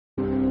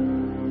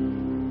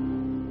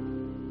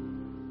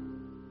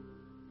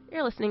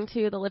You're listening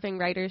to the Living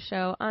Writers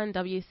Show on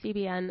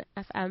WCBN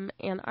FM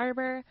Ann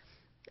Arbor.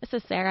 This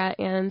is Sarah,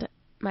 and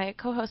my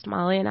co-host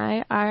Molly and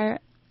I are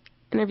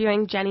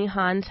interviewing Jenny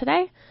Han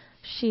today.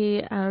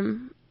 She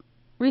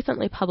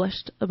recently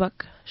published the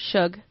book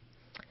Shug.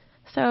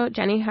 So,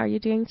 Jenny, how are you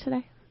doing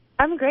today?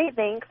 I'm great,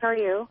 thanks. How are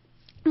you?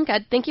 I'm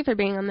good. Thank you for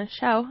being on the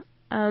show.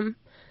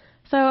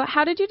 So,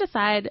 how did you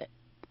decide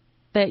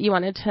that you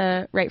wanted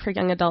to write for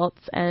young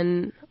adults,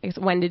 and I guess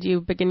when did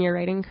you begin your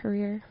writing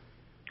career?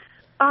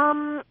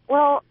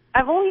 Well,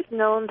 I've always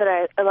known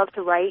that I love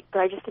to write, but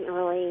I just didn't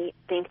really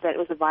think that it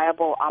was a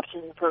viable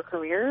option for a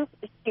career.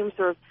 It seemed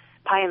sort of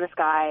pie in the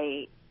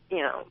sky,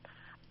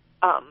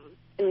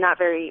 not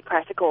very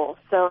practical.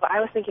 So I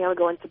was thinking I would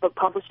go into book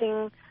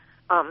publishing.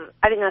 I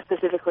didn't know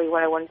specifically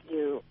what I wanted to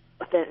do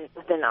within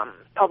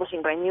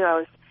publishing, but I knew I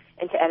was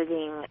into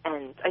editing,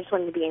 and I just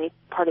wanted to be any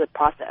part of the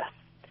process.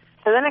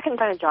 So then I couldn't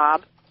find a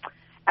job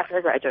after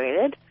I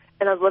graduated,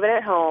 and I was living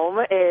at home,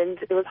 and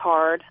it was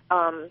hard.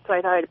 So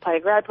I thought I'd apply to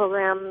grad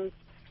programs,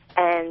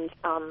 and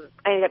I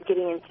ended up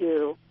getting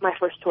into my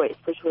first choice,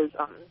 which was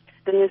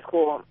the new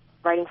school,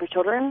 Writing for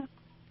Children.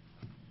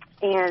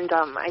 And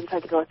I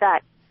decided to go with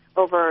that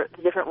over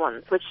the different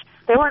ones, which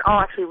they weren't all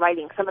actually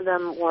writing. Some of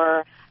them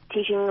were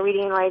teaching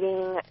reading and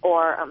writing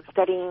or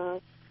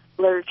studying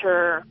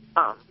literature.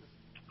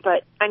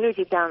 But I knew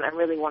deep down I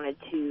really wanted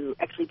to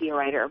actually be a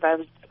writer, but I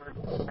was sort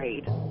of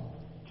afraid.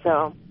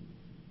 So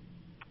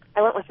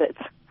I went with it.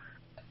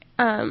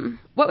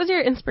 What was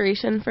your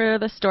inspiration for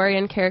the story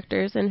and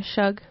characters in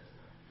Shug?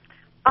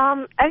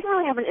 I didn't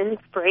really have an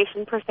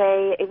inspiration per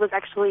se.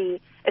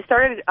 It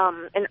started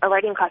in a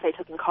writing class I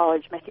took in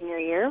college my senior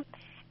year,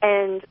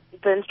 and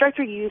the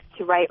instructor used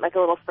to write like a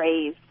little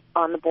phrase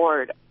on the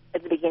board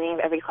at the beginning of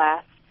every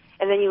class,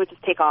 and then you would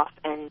just take off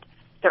and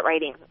start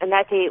writing. And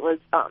that day it was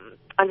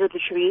Under the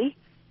Tree,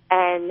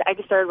 and I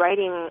just started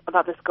writing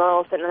about this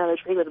girl sitting under the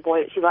tree with a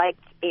boy that she liked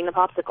eating a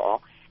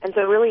popsicle. And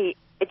so really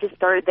it just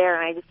started there,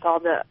 and I just saw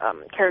the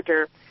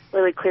character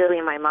really clearly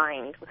in my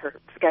mind with her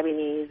scabby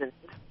knees and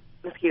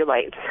mosquito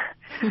bites.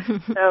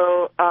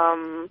 So,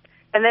 and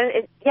then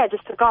it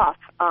just took off.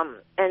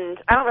 And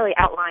I don't really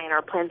outline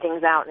or plan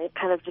things out, and it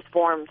kind of just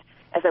formed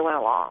as I went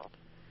along.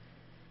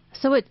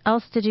 So what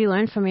else did you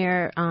learn from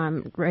your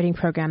writing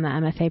program, the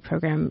MFA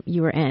program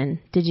you were in?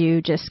 Did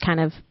you just kind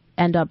of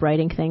end up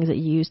writing things that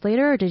you used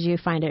later, or did you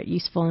find it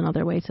useful in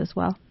other ways as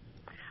well?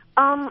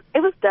 It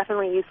was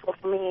definitely useful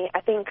for me.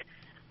 I think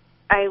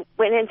I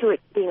went into it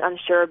being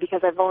unsure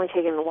because I've only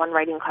taken one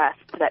writing class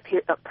to that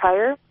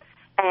prior.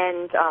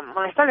 And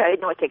when I started, I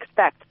didn't know what to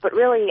expect. But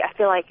really, I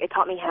feel like it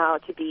taught me how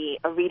to be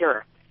a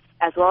reader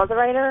as well as a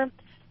writer,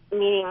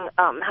 meaning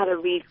how to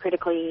read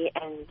critically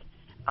and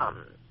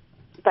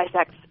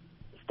dissect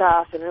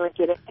stuff and really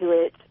get into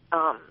it.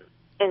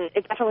 And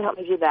it definitely helped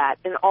me do that.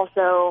 And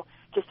also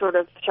just sort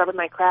of sharpen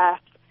my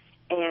craft.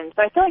 And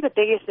so I feel like the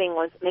biggest thing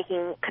was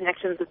making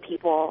connections with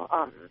people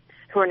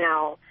who are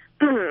now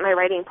my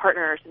writing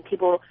partners and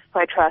people who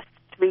I trust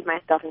to read my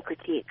stuff and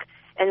critique.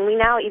 And we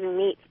now even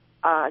meet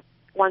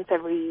once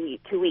every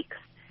 2 weeks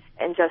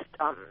and just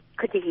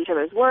critique each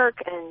other's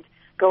work and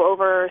go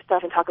over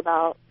stuff and talk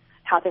about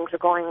how things are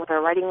going with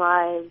our writing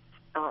lives.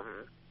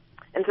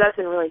 And so that's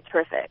been really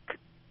terrific.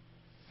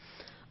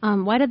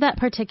 Why did that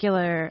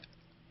particular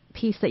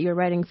piece that you were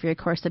writing for your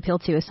course appeal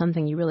to you as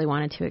something you really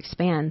wanted to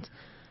expand?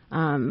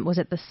 Was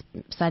it the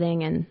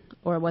setting,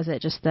 or was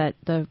it just that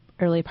the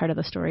early part of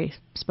the story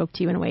spoke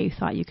to you in a way you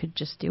thought you could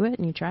just do it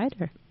and you tried,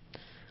 or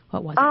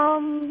what was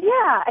it?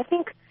 Yeah, I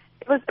think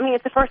it was. I mean,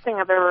 it's the first thing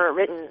I've ever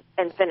written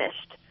and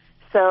finished.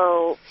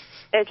 So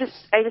I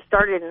just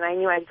started, and I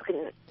knew I just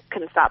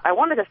couldn't stop. I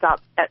wanted to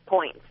stop at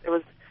points. It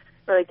was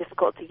really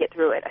difficult to get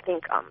through it. I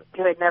think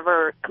because I'd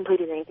never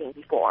completed anything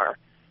before,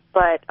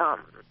 but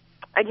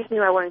I just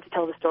knew I wanted to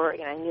tell the story,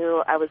 and I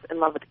knew I was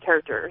in love with the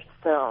characters.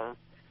 So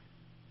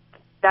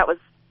that was,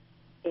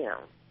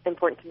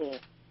 important to me.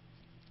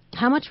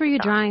 How much were you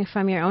drawing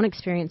from your own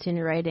experience in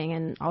your writing,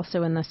 and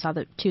also in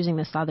choosing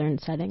the southern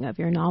setting of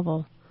your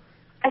novel?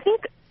 I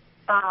think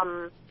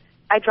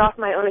I draw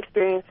from my own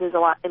experiences a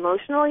lot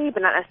emotionally,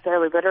 but not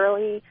necessarily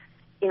literally.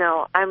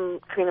 I'm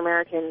Korean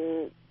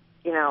American.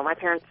 My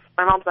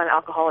mom's not an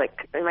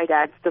alcoholic, and my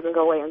dad doesn't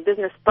go away in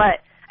business.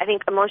 But I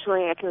think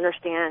emotionally, I can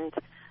understand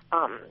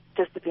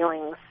just the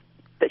feelings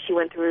that she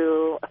went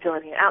through, a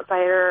feeling like an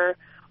outsider,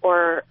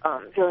 or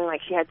feeling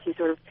like she had to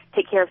sort of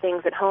take care of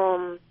things at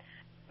home,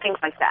 things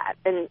like that.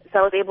 And so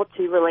I was able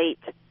to relate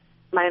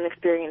my own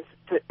experience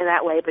in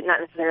that way, but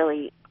not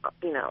necessarily,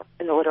 in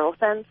the literal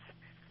sense.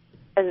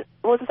 And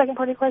what was the second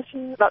part of your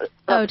question about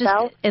the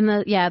South?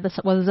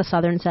 Was the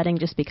southern setting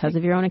just because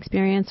of your own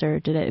experience, or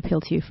did it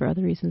appeal to you for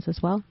other reasons as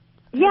well?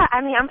 Yeah,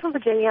 I mean, I'm from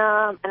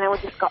Virginia, and I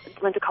went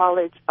to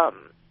college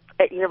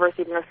at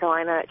University of North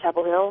Carolina at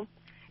Chapel Hill.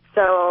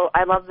 So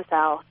I love the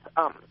South.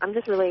 I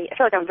feel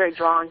like I'm very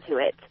drawn to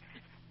it.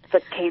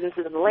 The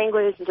cadences of the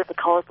language and just the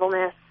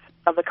colorfulness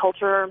of the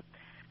culture.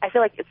 I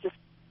feel like it's just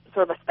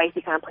sort of a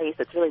spicy kind of place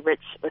that's really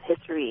rich with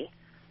history.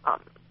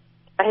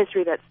 A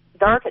history that's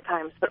dark at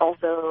times, but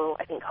also,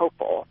 I think,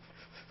 hopeful.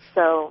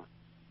 So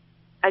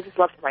I just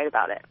love to write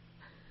about it.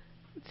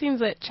 It seems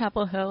that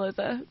Chapel Hill is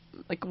a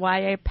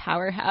YA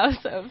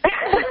powerhouse of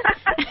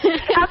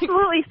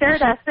absolutely. Sarah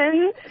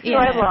Destin, who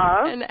I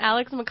love, and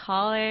Alex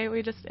Macaulay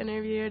we just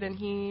interviewed, and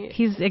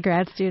he's a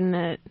grad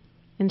student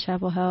in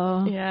Chapel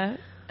Hill. Yeah.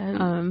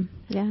 And,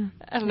 yeah.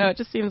 I don't know. It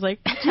just seems like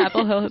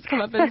Chapel Hill has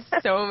come up in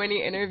so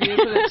many interviews,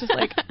 and it's just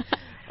like,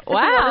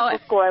 wow,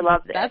 it's school. I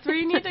loved it. That's where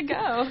you need to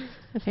go.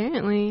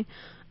 Apparently.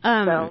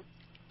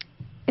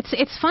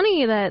 It's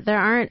funny that there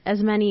aren't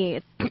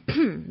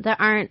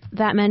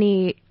that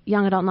many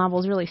young adult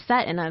novels really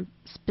set in a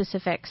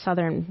specific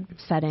southern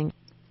setting.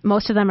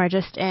 Most of them are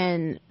just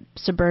in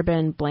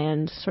suburban,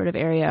 bland sort of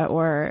area,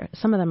 or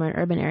some of them are in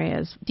urban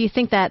areas. Do you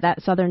think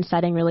that southern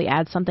setting really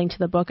adds something to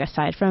the book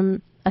aside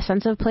from a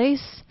sense of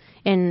place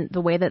in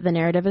the way that the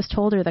narrative is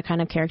told or the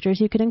kind of characters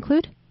you could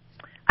include?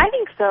 I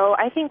think so.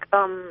 I think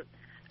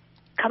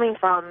coming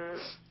from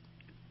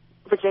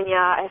Virginia,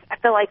 I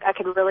feel like I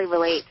could really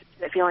relate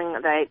to the feeling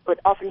that I would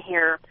often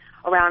hear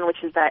around,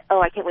 which is that,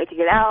 I can't wait to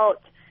get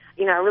out.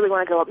 I really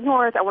want to go up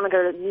north. I want to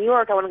go to New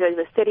York. I want to go to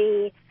the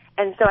city.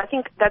 And so I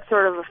think that's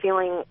sort of a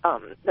feeling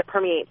that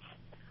permeates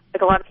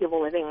like a lot of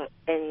people living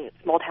in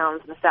small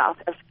towns in the South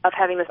of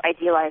having this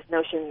idealized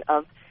notion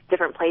of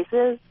different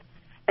places.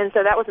 And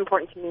so that was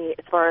important to me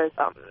as far as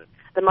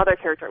the mother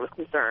character was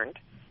concerned.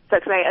 So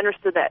because I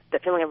understood that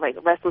feeling of like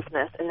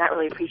restlessness and not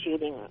really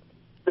appreciating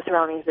the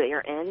surroundings that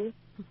you're in,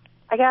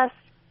 I guess.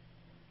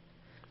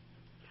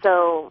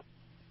 So,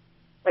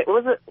 wait,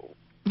 what was it?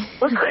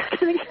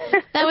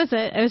 That was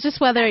it. It was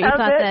just whether you thought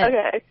that,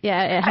 okay.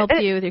 Yeah, it helped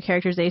you with your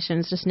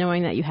characterizations, just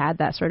knowing that you had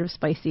that sort of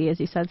spicy, as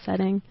you said,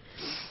 setting.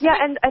 Yeah,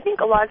 and I think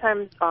a lot of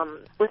times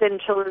within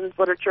children's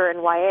literature and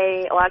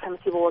YA, a lot of times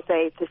people will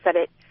say to set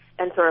it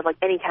in sort of like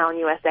any town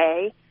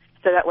USA,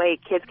 so that way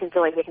kids can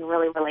feel like they can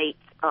really relate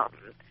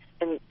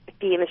and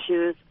be in the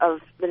shoes of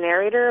the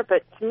narrator.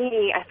 But to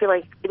me, I feel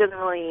like it doesn't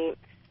really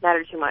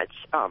matter too much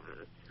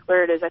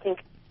where it is. I think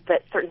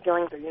that certain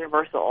feelings are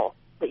universal,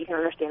 that you can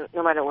understand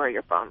no matter where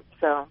you're from.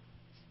 So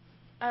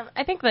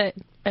I think that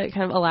it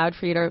kind of allowed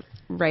for you to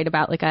write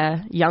about like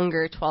a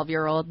younger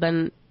 12-year-old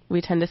than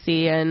we tend to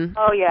see in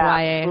YA.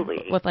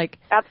 Absolutely. With like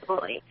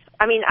absolutely.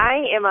 I mean,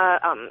 I am a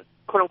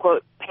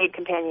quote-unquote paid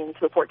companion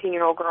to a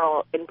 14-year-old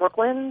girl in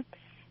Brooklyn,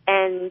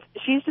 and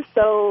she's just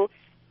so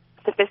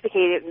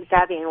sophisticated and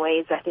savvy in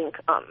ways I think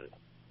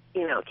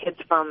kids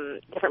from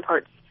different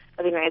parts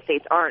of the United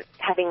States aren't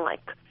having like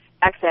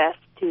access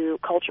to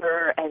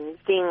culture and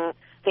seeing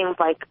things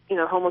like,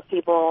 homeless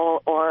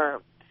people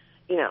or,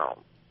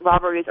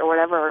 robberies or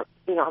whatever,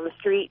 on the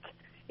street.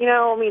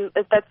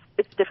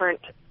 It's different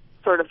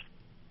sort of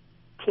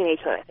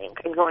teenagehood, I think,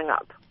 and growing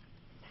up.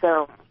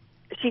 So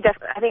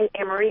I think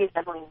Anne-Marie is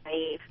definitely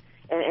naive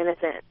and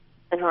innocent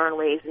in her own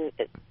ways, and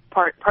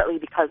partly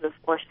because of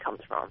where she comes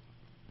from.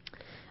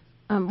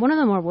 One of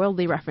the more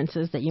worldly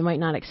references that you might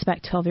not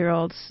expect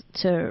 12-year-olds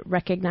to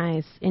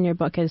recognize in your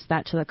book is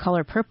that to the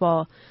color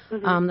purple,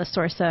 the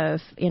source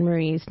of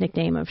Anne-Marie's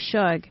nickname of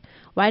Shug.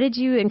 Why did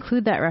you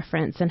include that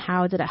reference, and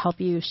how did it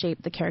help you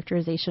shape the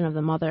characterization of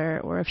the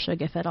mother or of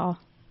Shug, if at all?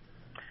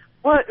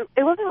 Well,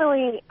 it wasn't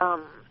really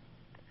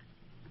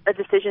a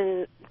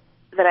decision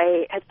that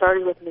I had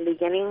started with in the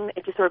beginning.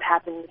 It just sort of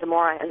happened the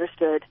more I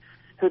understood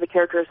who the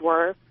characters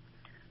were.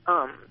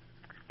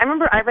 I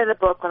remember I read the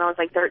book when I was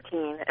like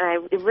 13,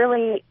 and it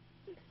really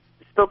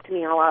spoke to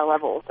me on a lot of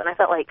levels, and I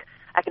felt like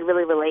I could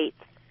really relate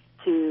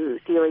to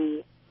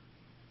Celie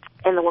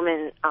and the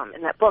woman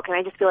in that book, and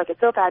I just feel like it's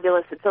so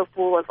fabulous. It's so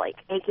full of like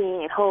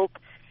aching and hope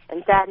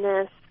and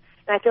sadness,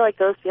 and I feel like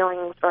those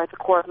feelings are at the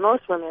core of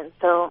most women.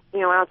 So,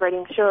 when I was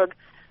writing Shug,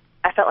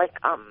 I felt like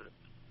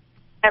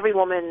every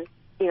woman,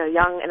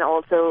 young and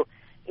old, so,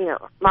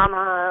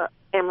 Mama,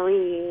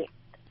 Anne-Marie,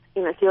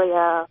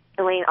 Celia,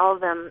 Elaine, all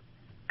of them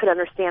could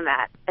understand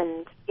that,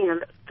 and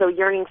so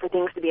yearning for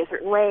things to be a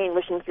certain way and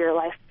wishing for your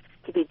life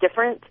to be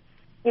different,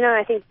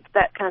 I think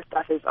that kind of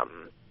stuff is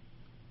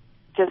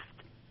just,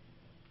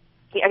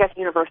 I guess,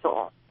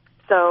 universal.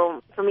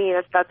 So for me,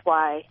 that's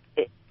why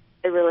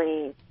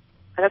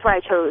that's why I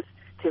chose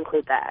to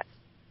include that.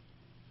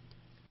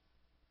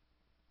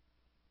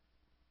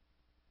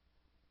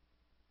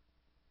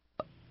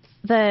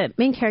 The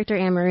main character,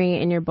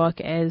 Anne-Marie, in your book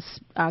is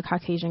a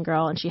Caucasian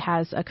girl, and she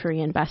has a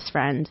Korean best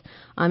friend.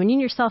 And you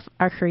yourself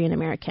are Korean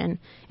American.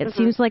 It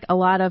seems like a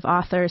lot of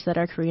authors that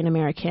are Korean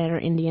American or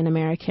Indian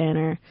American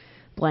or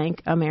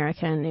blank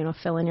American,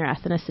 fill in your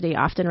ethnicity,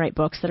 often write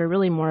books that are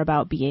really more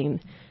about being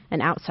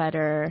an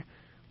outsider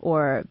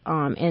or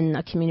in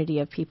a community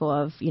of people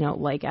of,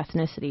 like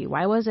ethnicity.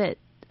 Why was it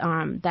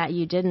that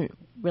you didn't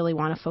really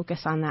want to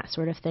focus on that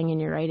sort of thing in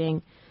your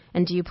writing?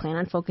 And do you plan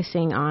on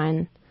focusing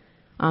on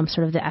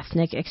sort of the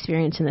ethnic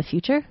experience in the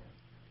future?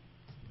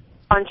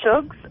 On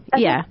Shug's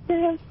ethnic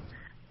experience?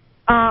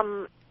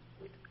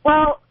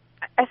 Well,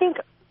 I think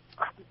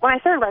when I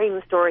started writing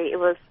the story, it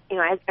was,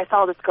 I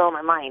saw this girl in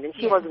my mind, and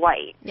she was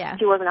white. Yeah.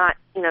 She was not,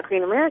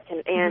 Korean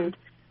American. And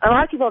a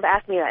lot of people have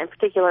asked me that, in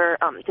particular,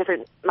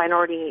 different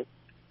minority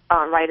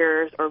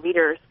writers or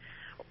readers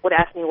would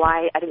ask me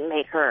why I didn't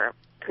make her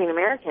Korean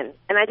American.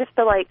 And I just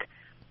feel like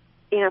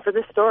for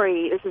this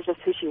story, this is just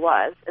who she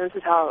was, and this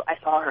is how I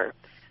saw her.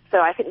 So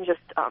I couldn't just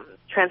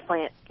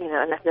transplant,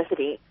 an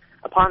ethnicity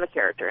upon the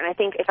character. And I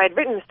think if I'd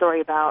written a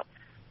story about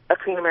a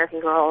Korean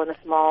American girl in a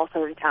small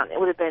southern town, it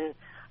would have been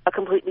a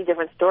completely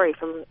different story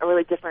from a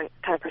really different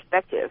kind of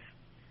perspective.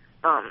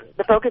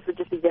 The focus would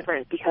just be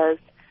different because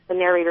the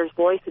narrator's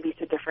voice would be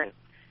so different.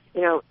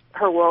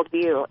 Her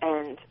worldview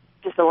and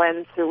just the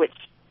lens through which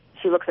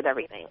she looks at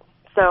everything.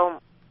 So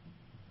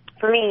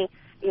for me,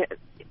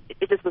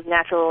 it just was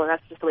natural, and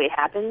that's just the way it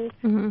happened.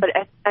 Mm-hmm. But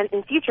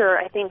in future,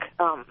 I think,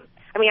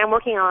 I'm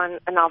working on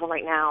a novel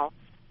right now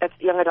that's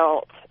young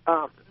adult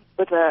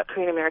with a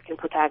Korean American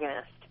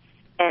protagonist,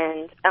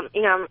 and I'm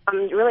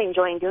really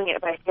enjoying doing it.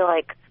 But I feel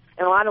like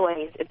in a lot of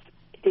ways it's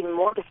even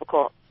more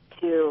difficult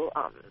to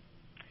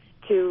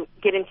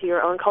get into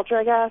your own culture,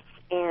 I guess,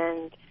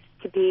 and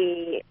to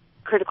be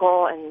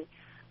critical and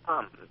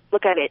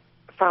look at it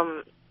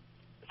from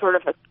sort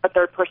of a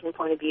third-person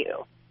point of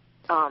view.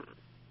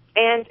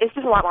 And it's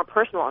just a lot more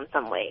personal in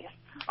some ways.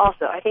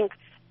 Also, I think,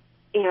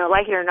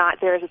 like it or not,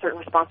 there is a certain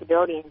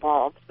responsibility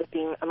involved with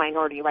being a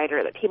minority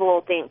writer, that people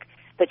will think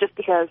that just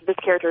because this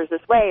character is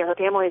this way or her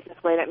family is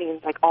this way, that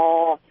means like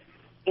all,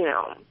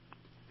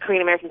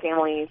 Korean American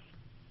families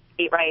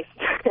eat rice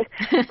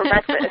for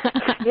breakfast.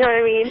 You know what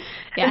I mean?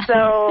 Yeah.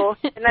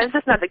 And that's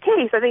just not the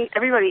case. I think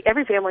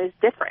every family is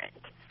different,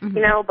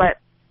 mm-hmm. But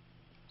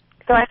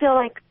so I feel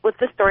like with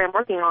this story I'm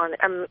working on,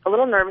 I'm a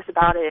little nervous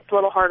about it. It's a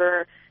little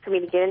harder for me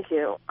to get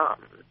into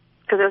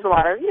because there's a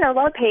lot of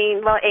pain,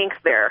 a lot of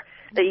angst there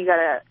that you got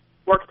to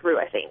work through,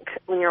 I think,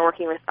 when you're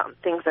working with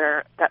things that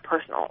are that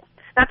personal.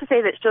 Not to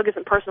say that Shug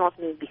isn't personal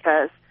to me,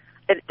 because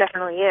it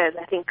definitely is.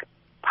 I think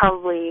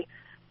probably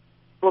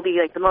will be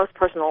like the most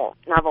personal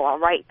novel I'll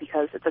write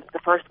because it's like the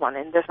first one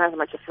and there's not as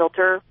much a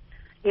filter,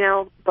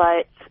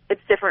 but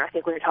it's different, I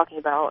think, when you're talking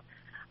about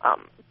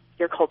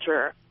your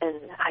culture and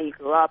how you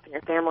grew up and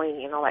your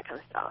family and all that kind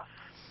of stuff.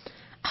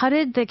 How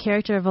did the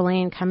character of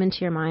Elaine come into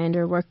your mind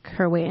or work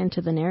her way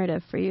into the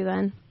narrative for you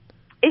then?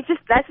 That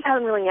just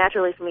happened really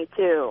naturally for me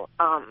too.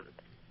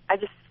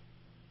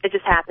 It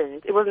just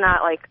happened. It was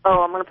not like,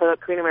 oh, I'm going to put a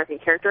Korean American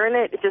character in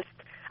it.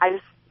 I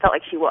just felt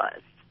like she was.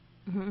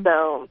 Mm-hmm.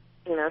 So,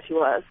 she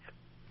was.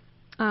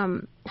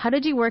 How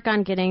did you work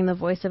on getting the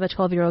voice of a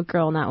 12-year-old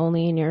girl, not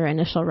only in your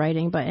initial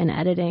writing, but in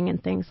editing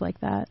and things like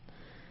that?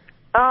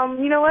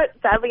 You know what?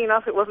 Sadly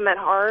enough, it wasn't that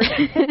hard.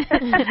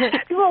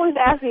 People always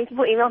ask me,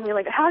 people email me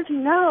like, how did you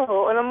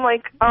know? And I'm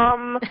like,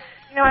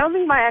 I don't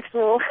think my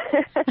actual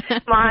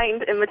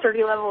mind and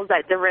maturity level is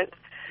that different.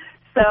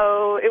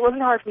 So it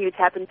wasn't hard for me to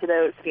tap into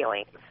those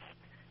feelings.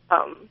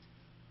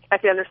 I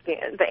can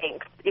understand the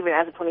angst, even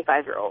as a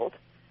 25-year-old.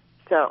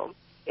 So,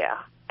 yeah.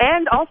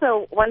 And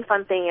also, one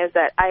fun thing is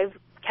that I've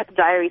kept a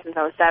diary since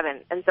I was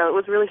 7, and so it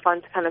was really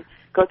fun to kind of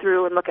go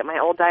through and look at my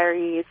old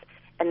diaries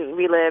and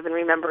relive and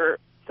remember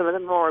some of the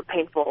more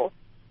painful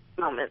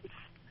moments,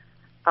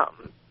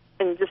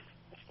 and just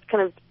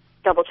kind of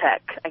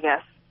double-check, I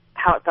guess,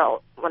 how it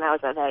felt when I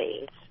was at that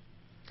age.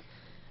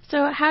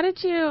 So how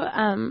did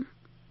you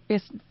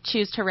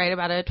choose to write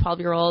about a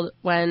 12-year-old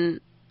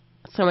when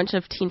so much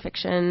of teen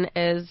fiction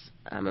is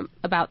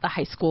about the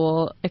high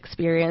school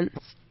experience?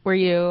 Were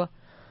you...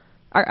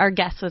 Our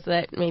guess was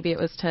that maybe it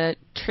was to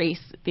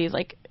trace these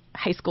like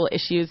high school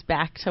issues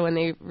back to when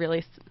they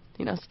really,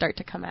 start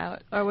to come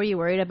out. Or were you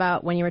worried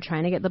about when you were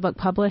trying to get the book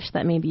published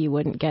that maybe you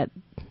wouldn't get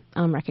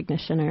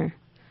recognition or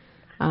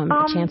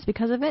a chance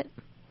because of it?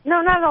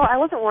 No, not at all. I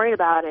wasn't worried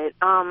about it.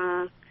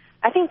 I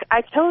think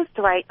I chose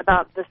to write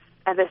about this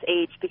at this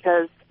age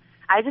because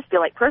I just feel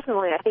like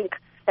personally, I think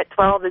at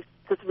 12 is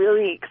this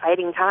really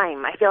exciting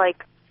time. I feel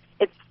like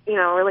it's,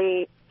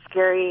 really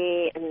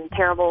scary and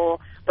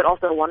terrible, but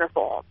also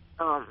wonderful.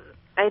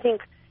 I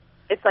think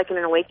it's like an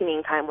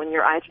awakening time when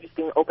your eyes are just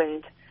being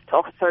opened to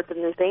all sorts of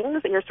new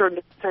things, and you're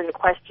starting to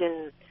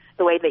question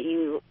the way that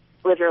you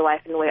live your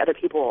life and the way other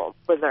people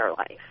live their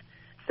life.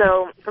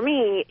 So for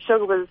me,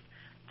 Shug was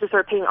just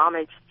sort of paying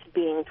homage to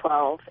being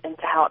 12 and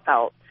to how it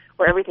felt,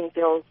 where everything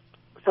feels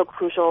so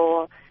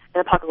crucial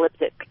and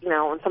apocalyptic.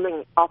 When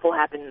something awful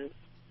happens,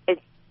 it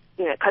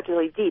cuts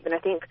really deep. And I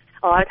think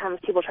a lot of times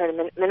people try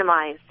to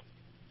minimize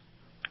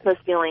those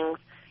feelings,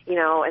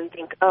 and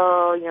think,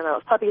 oh, that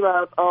was puppy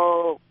love,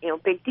 oh,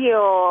 big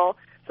deal,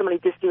 somebody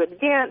just do it to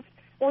dance.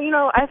 Well,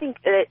 I think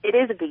it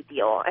is a big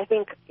deal. I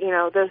think,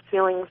 those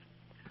feelings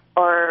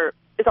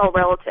it's all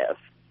relative.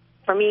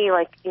 For me,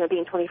 like,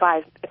 being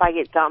 25, if I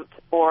get dumped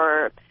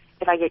or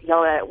if I get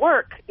yelled at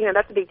work,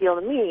 that's a big deal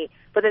to me.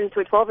 But then to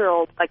a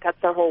 12-year-old, like,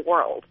 that's their whole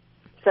world.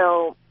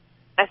 So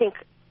I think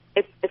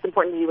it's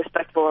important to be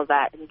respectful of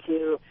that and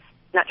to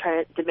not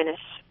try to diminish,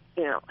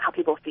 how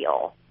people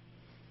feel.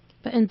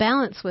 But in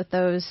balance with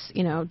those,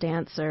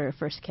 dance or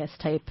first kiss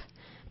type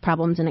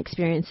problems and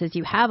experiences,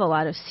 you have a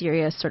lot of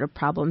serious sort of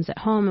problems at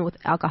home with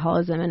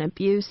alcoholism and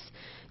abuse.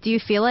 Do you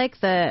feel like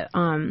the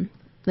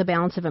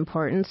balance of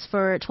importance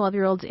for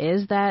 12-year-olds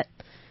is that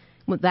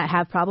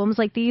have problems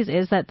like these,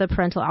 is that the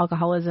parental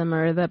alcoholism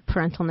or the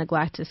parental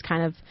neglect is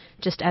kind of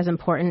just as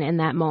important in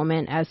that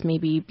moment as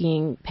maybe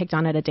being picked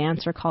on at a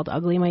dance or called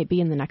ugly might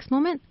be in the next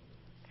moment?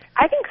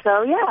 I think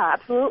so, yeah,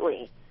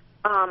 absolutely.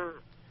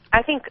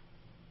 I think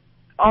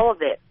all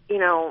of it,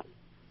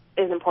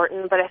 is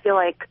important, but I feel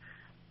like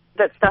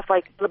that stuff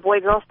like the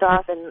boy-girl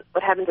stuff and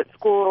what happens at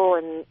school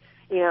and,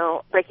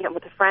 breaking up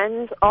with the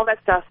friends, all that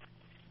stuff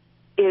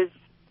is,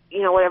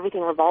 what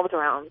everything revolves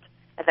around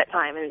at that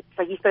time. And it's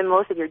like you spend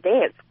most of your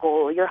day at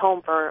school. You're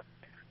home for,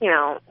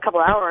 a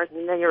couple hours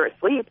and then you're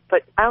asleep.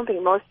 But I don't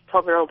think most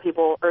 12-year-old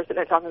people are sitting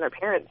there talking to their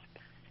parents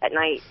at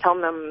night,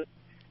 telling them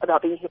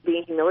about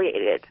being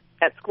humiliated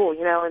at school,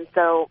 And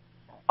so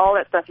all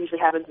that stuff usually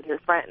happens with your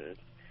friends.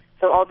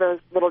 So all those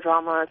little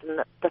dramas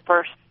and the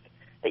firsts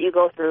that you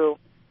go through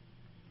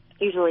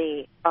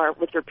usually are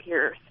with your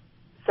peers.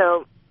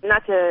 So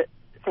not to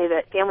say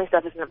that family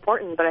stuff isn't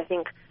important, but I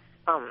think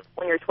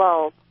when you're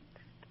 12,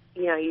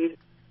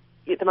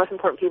 the most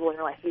important people in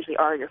your life usually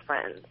are your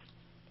friends.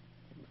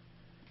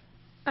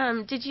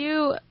 Did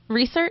you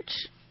research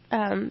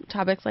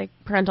topics like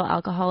parental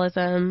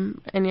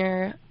alcoholism in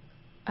your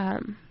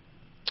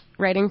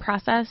writing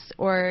process,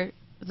 or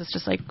is this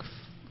just like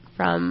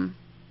from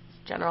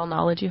general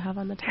knowledge you have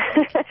on the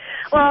topic?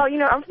 Well,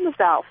 I'm from the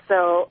South,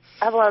 so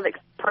I have a lot of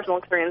personal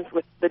experience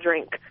with the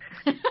drink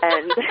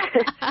and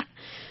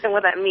and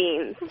what that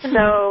means.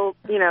 So,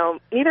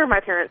 neither of my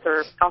parents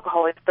are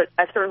alcoholics, but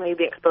I've certainly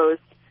been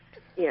exposed,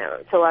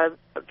 to a lot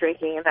of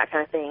drinking and that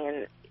kind of thing,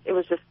 and it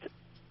was just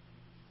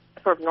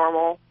sort of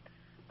normal.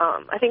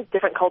 I think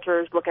different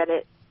cultures look at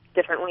it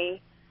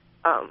differently,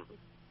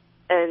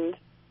 and,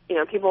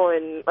 people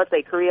in, let's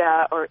say,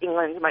 Korea or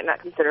England might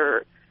not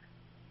consider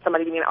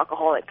somebody being an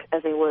alcoholic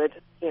as they would,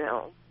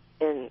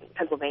 in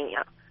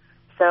Pennsylvania.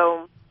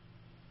 So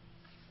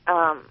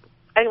I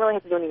didn't really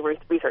have to do any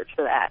research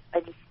for that. I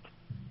just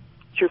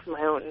drew from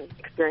my own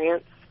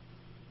experience.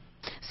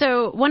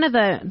 So one of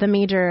the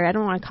major, I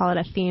don't want to call it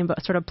a theme,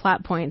 but sort of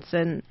plot points,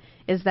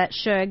 is that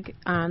Shug,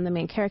 the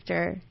main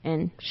character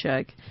in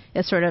Shug,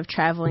 is sort of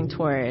traveling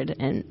toward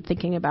and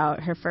thinking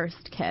about her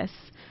first kiss.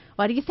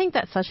 Why do you think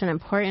that's such an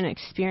important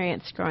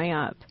experience growing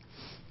up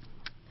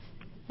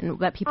and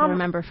that people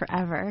remember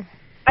forever?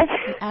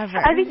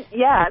 I think,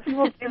 yeah,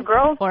 people do.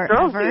 Girls or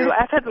girls ever. do.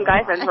 I've had some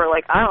guy friends who are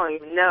like, I don't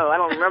even know. I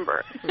don't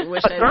remember.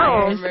 Wish but I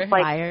girls, remember.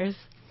 like,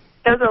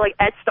 those are like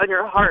etched on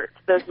your heart,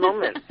 those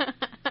moments,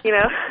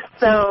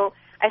 So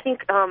I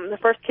think the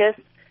first kiss,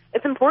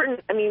 it's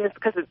important. I mean, it's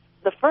because it's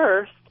the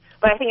first,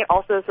 but I think it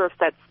also sort of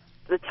sets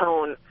the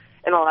tone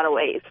in a lot of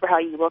ways for how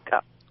you look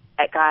up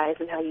at guys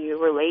and how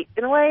you relate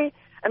in a way.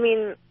 I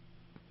mean,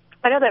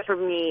 I know that for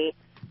me,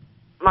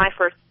 my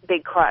first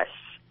big crush,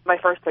 my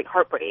first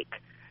heartbreak,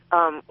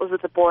 was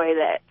with a boy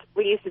that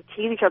we used to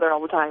tease each other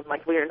all the time,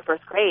 like we were in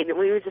first grade, and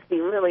we would just be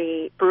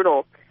really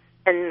brutal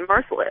and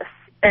merciless.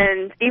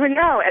 And even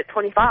now, at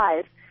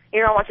 25,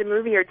 I'll watch a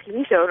movie or a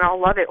TV show, and I'll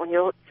love it when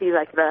you'll see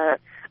the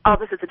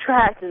opposites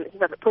attract, and you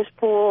have the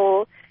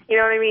push-pull, you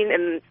know what I mean?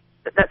 And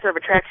that sort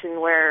of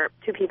attraction where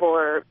two people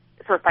are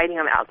sort of fighting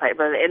on the outside,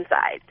 but on the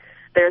inside,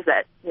 there's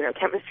that,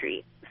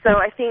 chemistry. So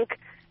I think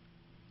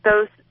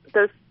those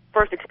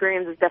first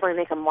experiences definitely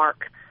make a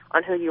mark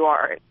on who you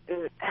are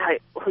and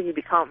who you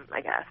become,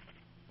 I guess.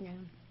 Yeah.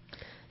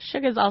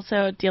 Shug is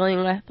also dealing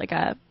with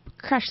a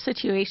crush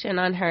situation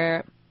on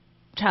her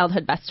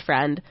childhood best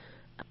friend,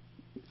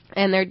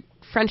 and their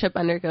friendship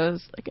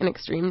undergoes an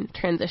extreme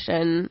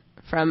transition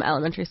from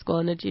elementary school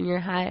into junior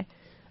high.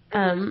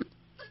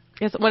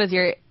 What is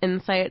your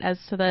insight as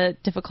to the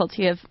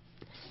difficulty of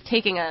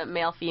taking a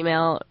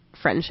male-female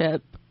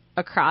friendship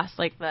across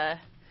the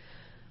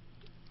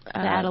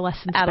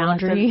adolescence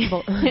boundary?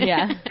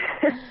 Yeah.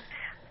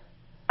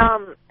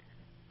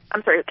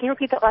 I'm sorry, can you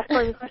repeat that last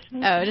part of the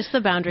question? Oh, just the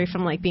boundary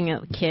from being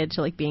a kid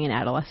to being an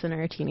adolescent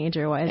or a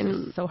teenager. Why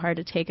is it so hard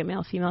to take a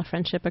male-female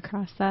friendship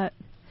across that?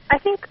 I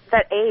think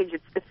that age,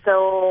 it's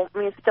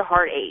such a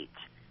hard age.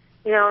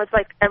 It's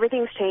like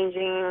everything's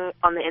changing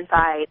on the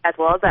inside as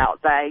well as the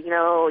outside.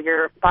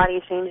 Your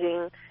body's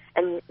changing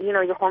and,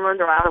 your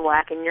hormones are out of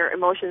whack and your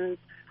emotions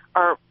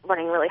are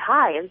running really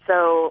high. And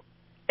so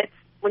it's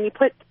when you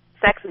put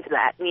sex into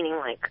that, meaning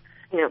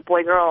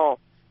boy, girl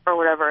or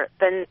whatever,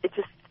 then it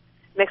just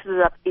mixes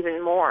it up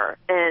even more.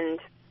 And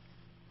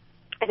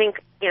I think,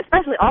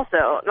 especially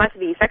also, not to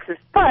be sexist,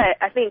 but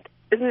I think,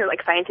 isn't it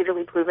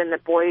scientifically proven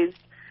that boys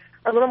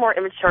are a little more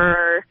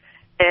immature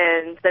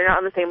and they're not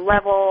on the same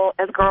level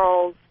as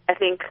girls? I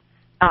think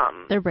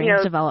their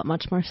brains develop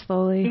much more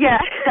slowly. Yeah.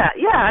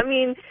 I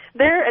mean,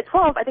 they're at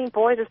 12. I think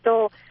boys are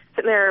still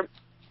sitting there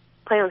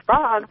playing with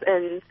frogs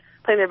and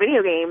playing their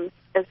video games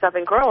and stuff,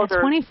 and girls at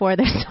 24,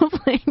 they're still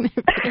playing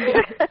their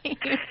video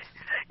games.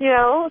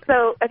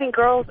 So I think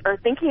girls are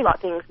thinking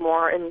about things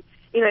more, and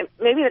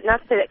maybe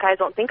not to say that guys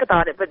don't think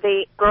about it, but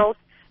girls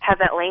have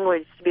that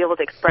language to be able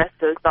to express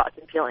those thoughts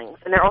and feelings,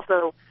 and they're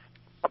also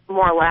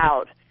more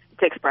allowed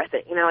to express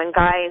it. And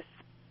guys,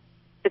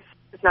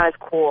 it's not as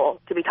cool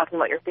to be talking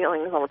about your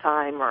feelings all the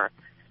time or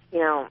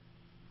your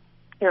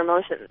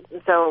emotions,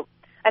 and so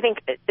I think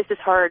it's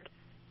just hard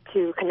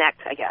to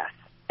connect, I guess.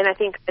 And I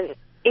think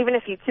even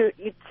if you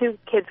two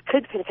kids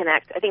could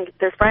connect, I think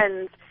their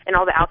friends and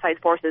all the outside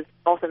forces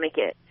also make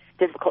it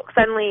difficult.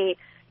 Suddenly,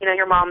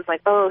 your mom's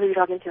like, oh, who are you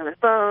talking to on the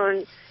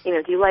phone?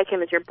 Do you like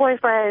him as your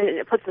boyfriend? And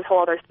it puts this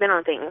whole other spin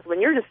on things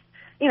when you're just,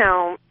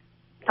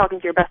 talking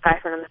to your best guy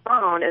friend on the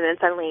phone, and then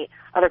suddenly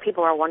other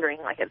people are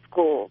wondering, like, at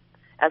school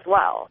as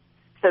well.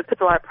 So it puts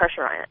a lot of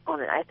pressure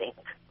on it, I think.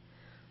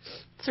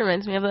 This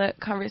reminds me of the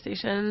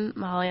conversation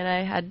Molly and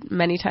I had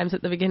many times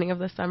at the beginning of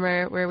the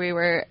summer where we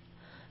were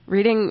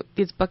reading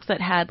these books that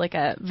had, like,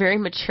 a very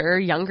mature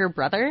younger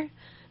brother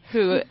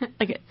who,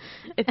 like,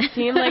 it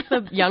seemed like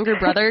the younger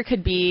brother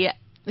could be...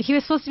 He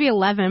was supposed to be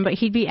 11, but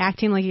he'd be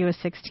acting like he was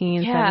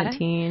 16,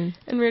 17.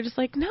 And we were just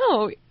like,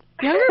 no,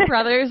 younger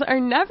brothers are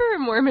never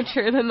more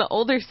mature than the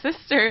older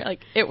sister.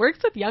 Like, it works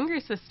with younger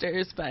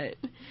sisters, but...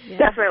 Yeah.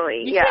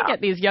 Definitely, you can't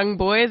get these young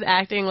boys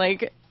acting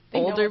like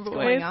older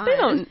boys. They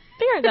aren't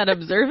that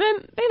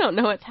observant. They don't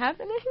know what's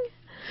happening.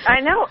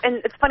 I know,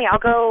 and it's funny. I'll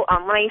go,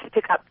 when I used to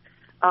pick up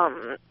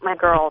my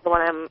girl, the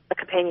one I'm a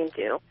companion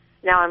to,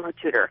 now I'm her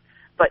tutor.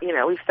 But,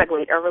 we've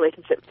segued our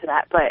relationship to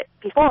that. But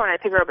before, when I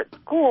pick her up at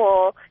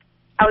school,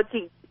 I would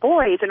see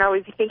boys, and I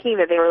would be thinking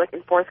that they were, like,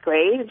 in 4th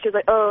grade. And she was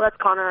like, oh, that's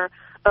Connor.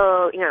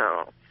 Oh,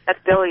 that's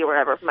Billy or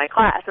whatever from my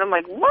class. And I'm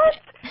like, what?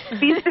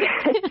 These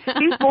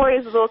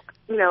boys look,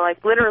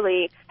 like,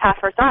 literally half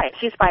her size.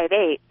 She's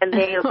 5'8", and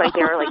they look like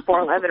they were, like,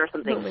 4'11" or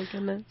something. Oh, my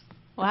goodness.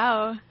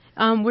 Wow.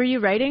 Were you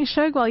writing,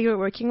 Shug, while you were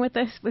working with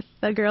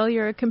the girl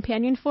you're a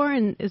companion for?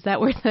 And is that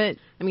where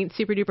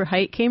super duper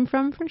height came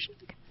from for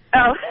Shug?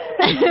 Oh,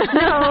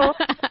 no,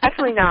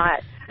 actually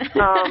not.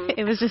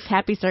 It was just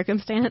happy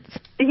circumstance.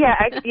 Yeah.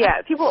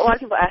 A lot of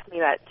people ask me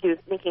that too,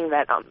 thinking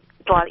that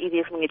it's a lot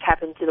easier for me to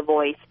tap into the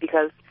voice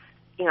because,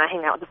 I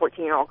hang out with a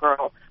 14-year-old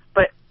girl.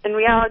 But in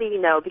reality,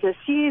 no, because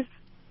she's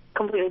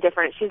completely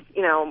different. She's,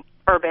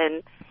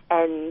 urban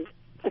and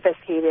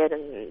sophisticated,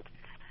 and,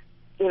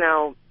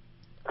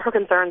 her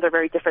concerns are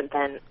very different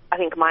than I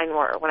think mine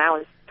were when I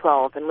was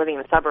 12 and living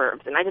in the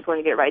suburbs. And I just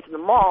wanted to get right to the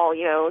mall,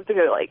 to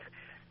go like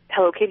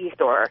Hello Kitty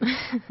store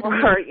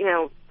or,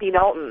 B.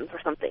 Dalton's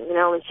or something,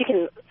 and she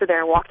can sit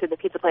there and walk to the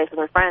pizza place with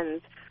her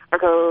friends or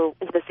go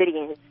into the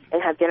city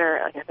and have dinner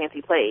at like a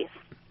fancy place.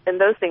 And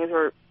those things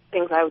were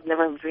things I would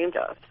never have dreamed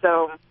of.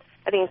 So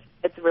I think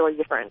it's really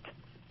different.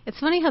 It's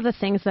funny how the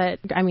things that,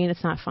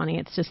 it's not funny,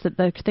 it's just that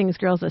the things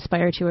girls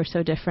aspire to are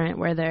so different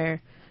where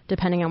they're,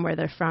 depending on where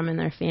they're from and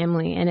their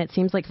family. And it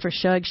seems like for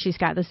Shug, she's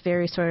got this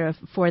very sort of,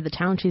 for the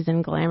town, she's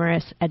in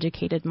glamorous,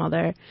 educated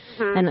mother,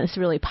 and this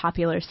really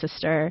popular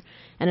sister,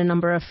 and a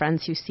number of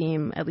friends who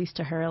seem, at least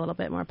to her, a little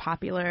bit more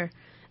popular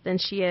than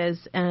she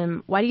is.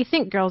 Why do you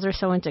think girls are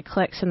so into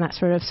cliques and that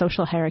sort of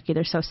social hierarchy?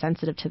 They're so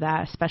sensitive to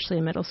that, especially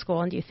in middle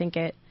school. And do you think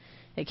it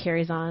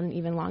carries on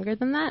even longer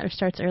than that or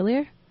starts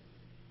earlier?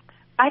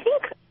 I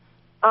think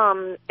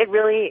I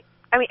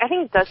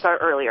think it does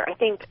start earlier.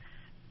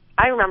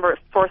 I remember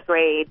 4th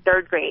grade,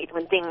 3rd grade,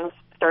 when things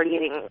started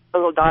getting a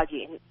little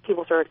dodgy and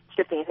people started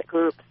shifting into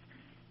groups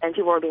and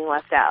people were being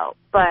left out.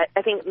 But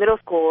I think middle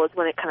school is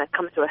when it kind of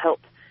comes to a halt.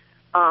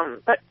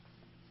 But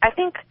I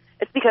think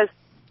it's because,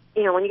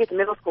 when you get to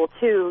middle school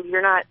too,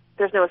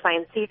 there's no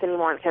assigned seats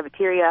anymore in the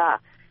cafeteria.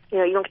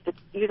 You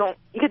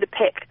get to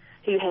pick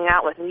who you hang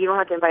out with, and you don't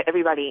have to invite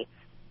everybody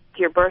to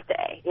your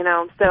birthday,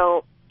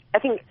 So I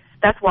think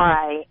that's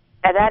why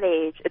at that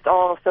age it's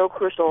all so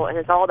crucial and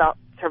it's all about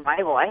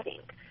survival, I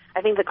think.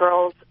 I think the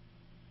girls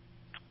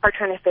are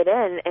trying to fit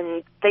in,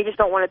 and they just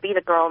don't want to be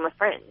the girl on the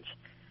fringe.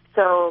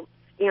 So,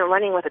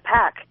 running with a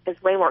pack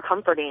is way more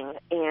comforting,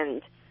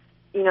 and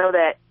you know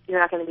that you're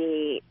not going to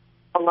be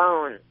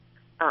alone.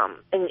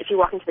 And if you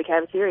walk into the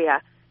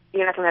cafeteria,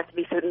 you're not going to have to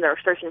be sitting there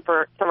searching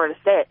for somewhere to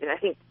sit. And I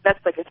think that's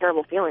like a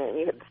terrible feeling.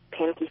 You have this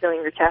panicky feeling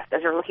in your chest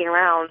as you're looking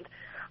around,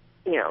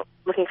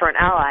 looking for an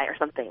ally or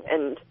something.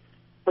 And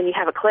when you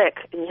have a clique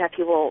and you have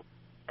people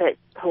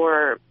who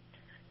are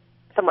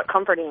somewhat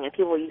comforting and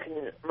people you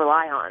can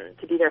rely on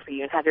to be there for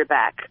you and have your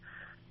back,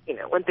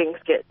 when things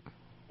get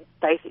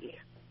dicey.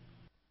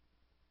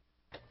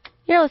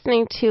 You're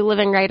listening to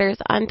Living Writers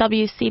on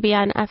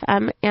WCBN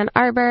FM Ann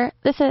Arbor.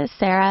 This is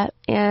Sarah,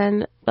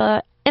 and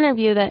the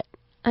interview that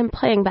I'm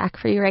playing back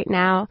for you right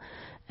now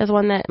is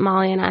one that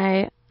Molly and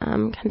I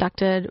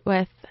conducted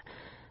with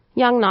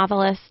young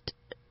novelist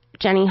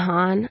Jenny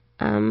Han,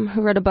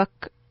 who wrote a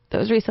book that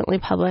was recently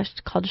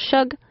published called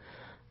Shug.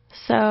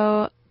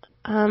 So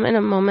in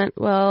a moment,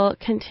 we'll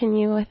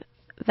continue with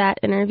that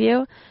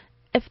interview.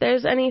 If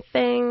there's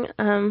anything,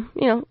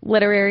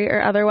 literary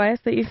or otherwise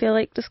that you feel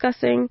like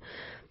discussing,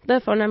 the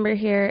phone number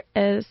here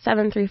is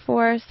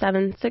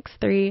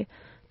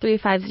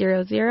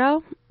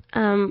 734-763-3500.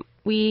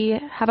 We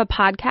have a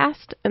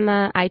podcast in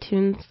the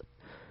iTunes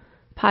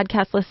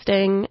podcast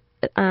listing.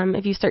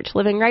 If you search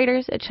Living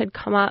Writers, it should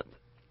come up.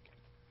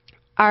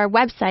 Our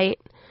website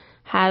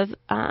has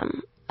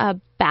a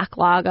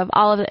backlog of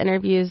all of the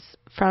interviews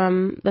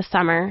from the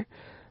summer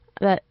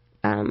that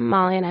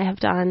Molly and I have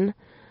done,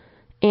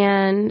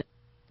 and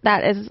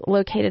that is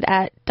located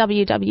at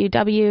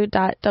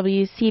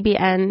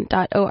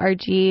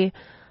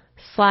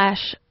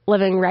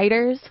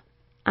www.wcbn.org/livingwriters.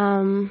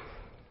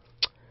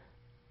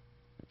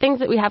 Things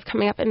that we have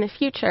coming up in the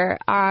future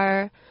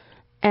are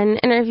an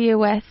interview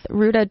with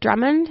Ruta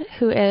Drummond,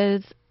 who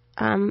is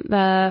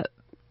the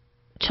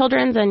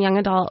children's and young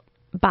adult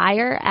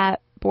buyer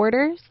at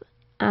Borders,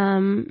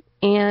 and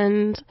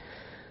an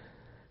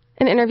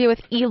interview with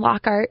E.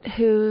 Lockhart,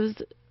 whose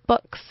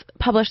books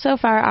published so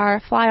far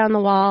are Fly on the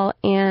Wall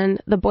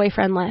and The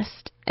Boyfriend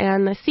List.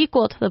 And the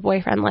sequel to The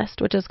Boyfriend List,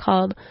 which is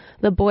called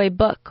The Boy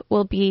Book,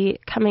 will be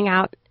coming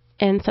out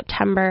in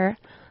September,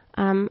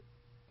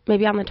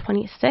 maybe on the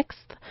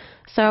 26th.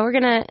 So we're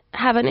going to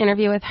have an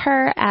interview with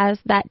her as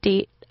that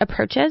date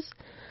approaches.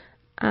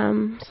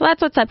 So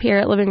that's what's up here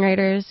at Living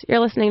Writers. You're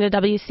listening to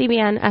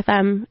WCBN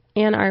FM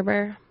Ann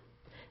Arbor.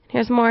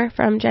 Here's more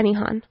from Jenny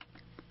Han.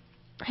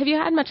 Have you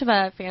had much of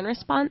a fan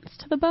response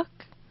to the book?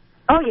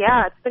 Oh,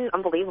 yeah. It's been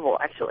unbelievable,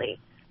 actually.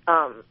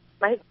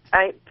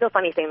 I feel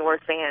funny saying the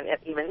word fan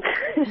even.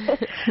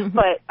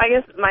 But I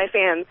guess my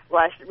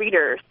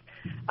fans/readers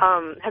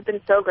have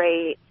been so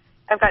great.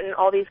 I've gotten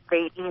all these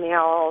great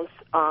emails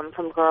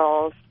from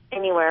girls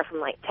anywhere from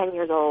like 10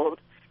 years old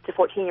to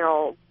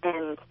 14-year-old.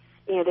 And,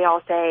 you know, they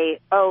all say,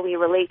 oh, we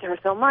relate to her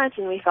so much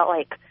and we felt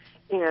like,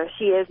 you know,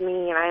 she is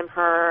me and I am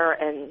her.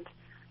 And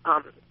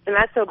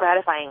that's so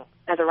gratifying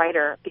as a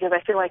writer because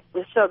I feel like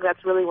with Shug,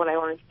 that's really what I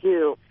wanted to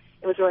do.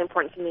 It was really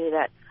important to me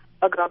that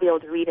a girl be able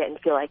to read it and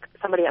feel like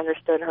somebody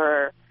understood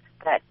her,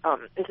 that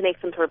and to make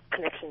some sort of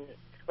connection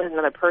with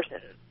another person.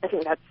 I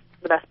think that's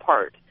the best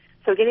part.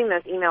 So getting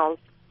those emails,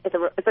 it's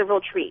a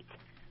real treat.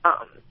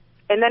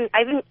 And then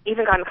I've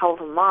even gotten a couple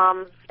from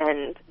moms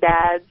and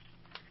dads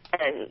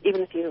and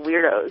even a few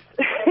weirdos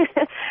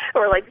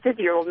or like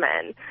 50-year-old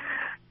men,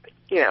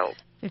 you know.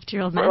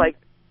 50-year-old men? Like,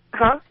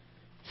 huh?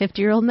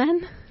 50-year-old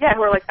men? Yeah,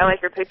 who are like, I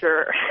like your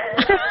picture.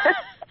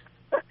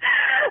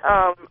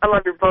 I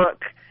love your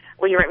book.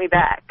 Will you write me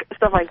back?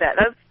 Stuff like that.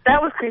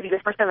 That was creepy. The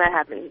first time that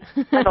happened,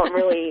 I felt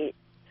really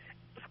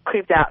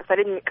creeped out. So I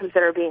didn't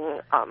consider being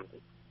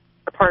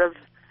a part of,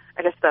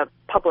 I guess, the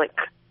public.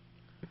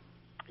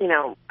 You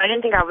know, I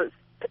didn't think I was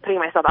putting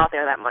myself out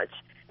there that much.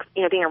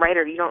 You know, being a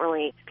writer,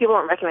 people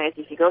don't recognize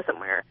you if you go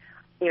somewhere.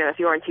 You know, if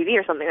you were on TV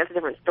or something, that's a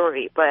different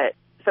story. But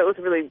so it was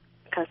really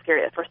kind of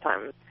scary the first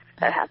time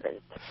that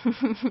happened.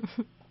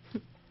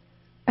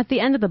 At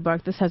the end of the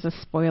book, this has a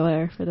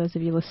spoiler for those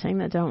of you listening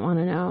that don't want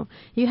to know.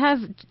 You have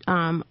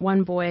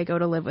one boy go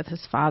to live with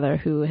his father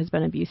who has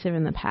been abusive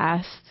in the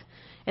past.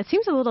 It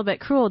seems a little bit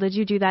cruel. Did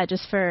you do that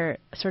just for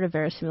sort of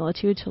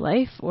verisimilitude to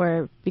life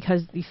or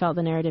because you felt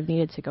the narrative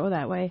needed to go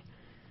that way?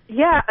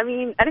 Yeah, I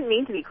mean, I didn't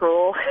mean to be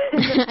cruel.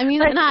 I mean,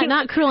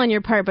 not cruel on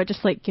your part, but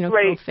just like, you know,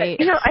 right. Cruel fate.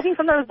 You know, I think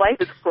sometimes life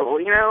is cruel,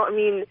 you know? I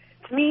mean,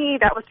 to me,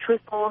 that was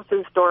truthful to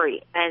the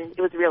story, and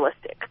it was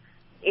realistic,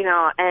 you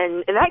know?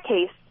 And in that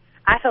case,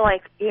 I feel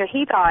like, you know,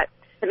 he thought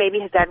that maybe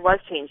his dad was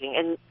changing,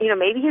 and, you know,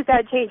 maybe his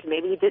dad changed,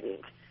 maybe he didn't.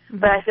 Mm-hmm.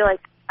 But I feel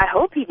like, I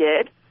hope he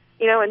did,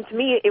 you know, and to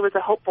me, it was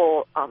a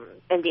hopeful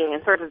ending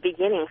and sort of a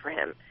beginning for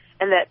him,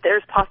 and that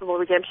there's possible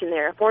redemption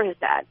there for his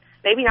dad.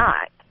 Maybe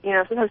not. You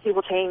know, sometimes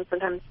people change,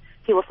 sometimes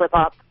people slip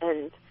up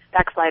and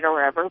backslide or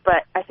wherever,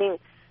 but I think,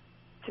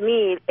 to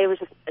me, it was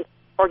just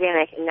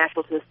organic and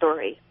natural to the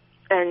story.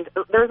 And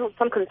there was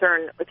some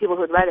concern with people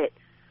who had read it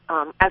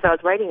as I was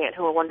writing it,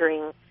 who were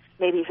wondering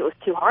maybe if it was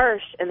too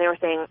harsh, and they were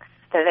saying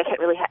that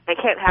it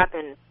can't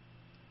happen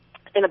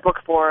in a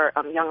book for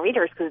young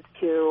readers because it's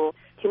too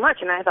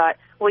much. And I thought,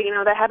 well, you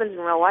know, that happens in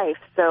real life,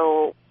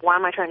 so why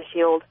am I trying to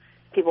shield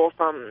people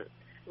from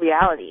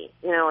reality?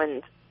 You know,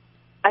 and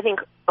I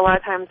think a lot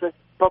of times with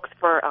books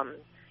for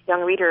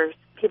young readers,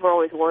 people are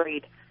always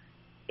worried,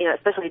 you know,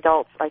 especially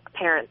adults like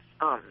parents,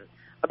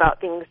 about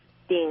things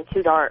being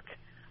too dark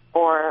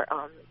or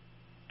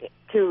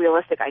too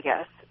realistic, I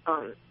guess.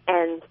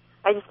 And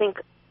I just think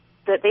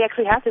that they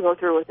actually have to go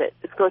through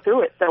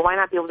it. So why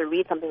not be able to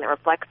read something that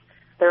reflects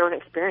their own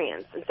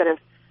experience instead of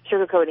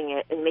sugarcoating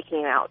it and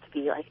making it out to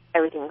be like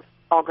everything's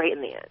all great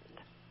in the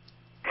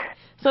end?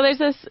 So there's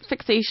this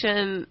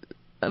fixation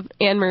of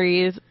Anne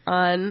Marie's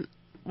on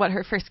what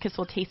her first kiss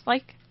will taste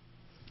like.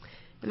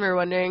 And we're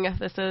wondering if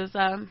this is,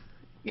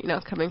 you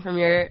know, coming from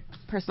your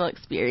personal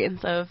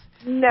experience of...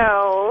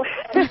 No.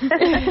 But,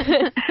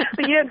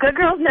 you know, good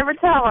girls never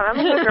tell. I'm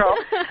a good girl.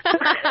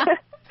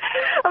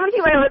 I'm going to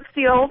keep my lips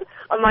sealed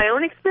on my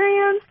own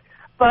experience,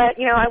 but,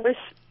 you know, I wish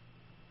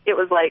it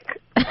was, like,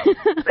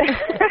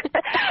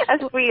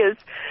 as sweet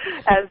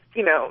as,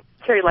 you know,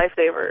 cherry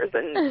lifesavers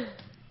and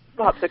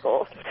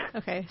popsicles.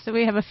 Okay, so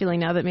we have a feeling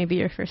now that maybe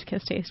your first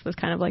kiss taste was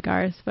kind of like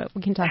ours, but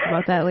we can talk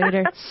about that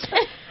later.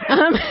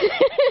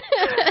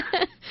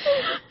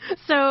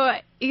 So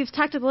you've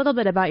talked a little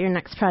bit about your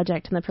next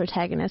project and the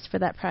protagonist for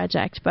that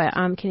project, but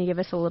can you give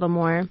us a little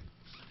more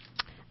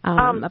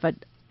of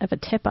a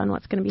tip on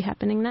what's going to be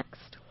happening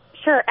next?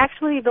 Sure.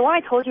 Actually, the one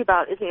I told you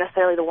about isn't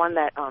necessarily the one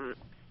that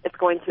is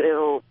going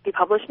to be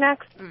published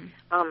next.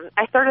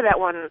 I started that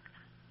one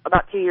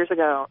about 2 years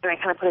ago, and I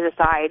kind of put it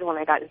aside when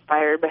I got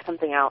inspired by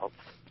something else,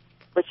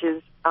 which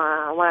is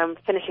what I'm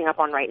finishing up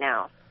on right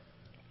now.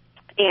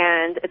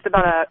 And it's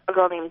about a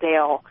girl named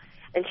Dale,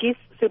 and she's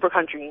super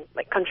country,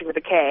 like country with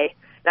a K,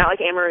 not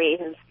like Anne-Marie,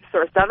 who's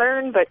sort of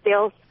southern, but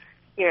Dale's,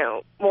 you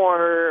know,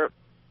 more,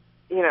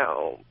 you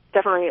know,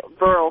 definitely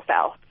rural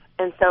South.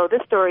 And so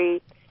this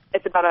story,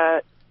 it's about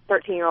a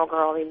 13-year-old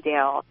girl named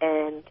Dale,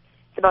 and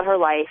it's about her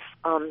life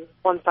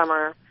one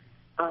summer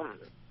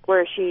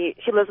where she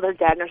lives with her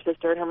dad and her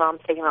sister, and her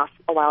mom's taken off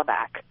a while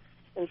back.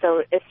 And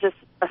so it's just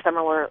a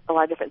summer where a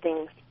lot of different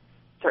things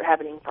start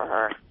happening for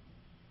her.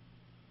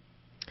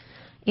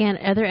 And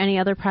are there any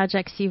other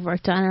projects you've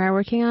worked on or are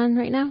working on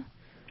right now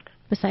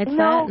besides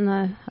that and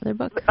the other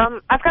book?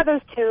 I've got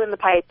those two in the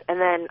pipe, and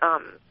then,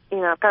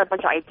 I've got a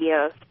bunch of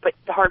ideas, but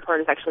the hard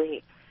part is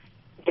actually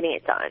getting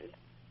it done.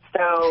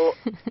 So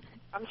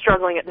I'm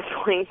struggling at this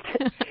point.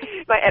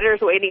 My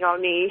editor's waiting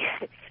on me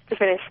to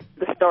finish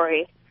the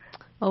story.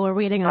 Well, we're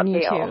waiting on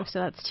you too, so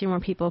that's two more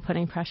people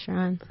putting pressure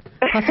on.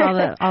 Plus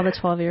all the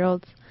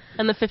 12-year-olds.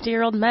 And the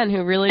 50-year-old men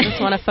who really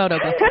just want a photo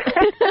book.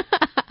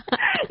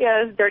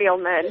 Yeah, those dirty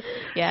old men.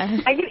 Yeah.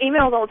 I get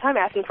emails all the time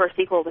asking for a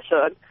sequel to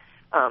Shug.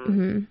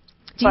 Do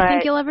you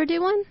think you'll ever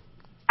do one?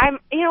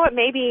 You know what,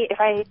 maybe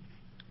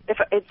if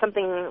it's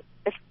something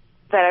that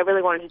I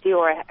really wanted to do,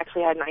 or I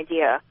actually had an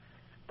idea.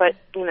 But,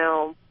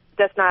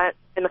 that's not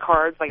in the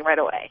cards, right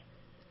away.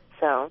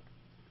 So,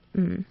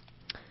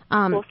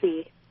 we'll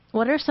see.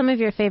 What are some of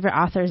your favorite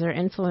authors or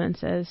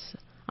influences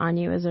on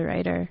you as a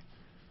writer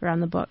or on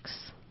the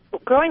books?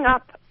 Growing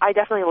up, I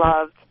definitely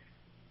loved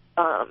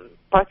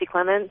Barcy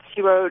Clements.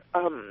 She wrote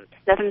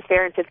Nothing's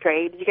Fair in 5th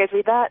grade. Did you guys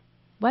read that?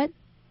 What?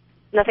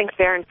 Nothing's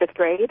Fair in 5th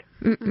grade.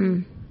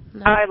 Mm-mm.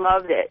 No. I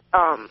loved it.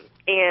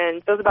 And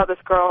it was about this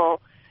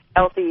girl,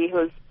 Elsie, who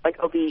was,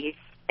 obese,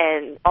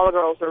 and all the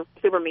girls were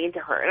super mean to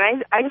her.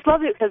 And I just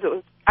loved it because it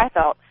was, I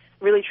felt,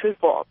 really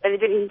truthful. And it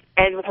didn't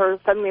end with her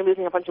suddenly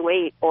losing a bunch of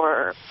weight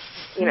or,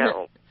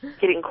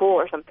 getting cool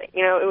or something.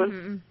 It was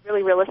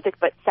really realistic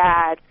but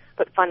sad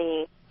but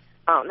funny.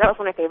 That was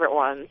one of my favorite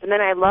ones. And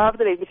then I loved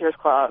The Babysitter's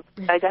Club.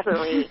 I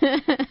definitely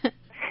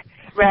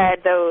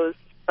read those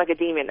like a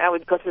demon. I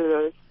would go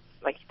through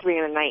those 3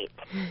 in a night.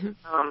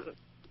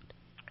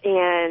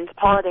 And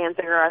Paula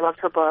Danziger, I loved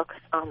her books.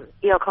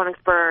 E.L.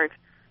 Konigsberg.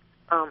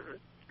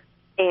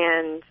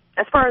 And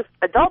as far as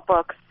adult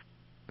books,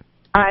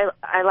 I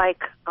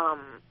like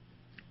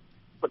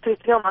To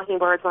Kill a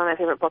Mockingbird is one of my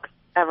favorite books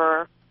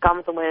ever. Gone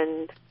with the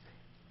Wind.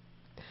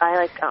 I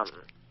like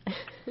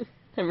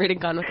I'm reading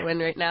Gone with the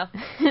Wind right now.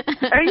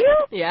 Are you?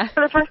 Yeah.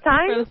 For the first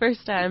time? For the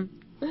first time.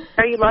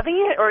 Are you loving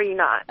it or are you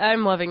not?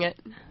 I'm loving it.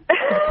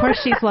 Of course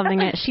she's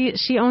loving it.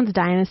 She owns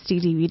Dynasty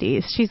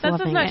DVDs. She's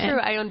loving it. That's not true.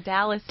 I own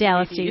Dallas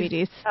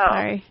DVDs. Oh.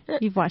 Sorry.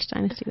 You've watched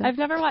Dynasty, though. I've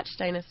never watched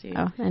Dynasty.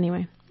 Oh,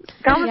 anyway.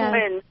 Gone with the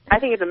Wind, I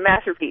think, is a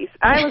masterpiece.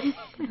 I was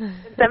in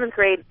 7th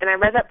grade, and I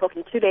read that book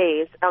in 2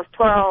 days. I was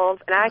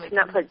 12, and I could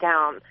not put it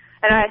down.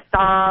 And I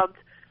sobbed,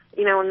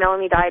 when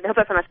Melanie died. I hope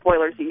that's not a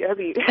spoiler to you.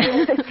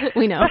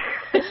 We know.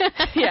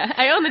 Yeah,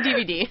 I own the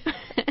DVD.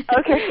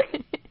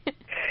 Okay.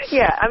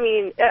 Yeah,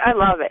 I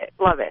love it.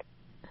 Love it.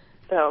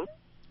 So.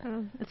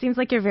 It seems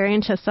like you're very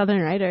into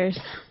Southern writers.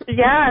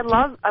 Yeah, I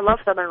love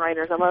Southern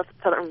writers. I love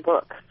Southern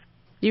books.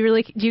 Do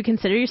you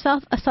consider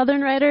yourself a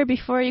Southern writer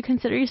before you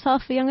consider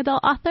yourself a young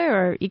adult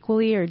author, or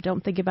equally, or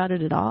don't think about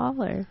it at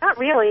all? Or not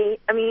really.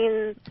 I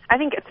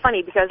think it's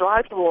funny because a lot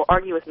of people will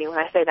argue with me when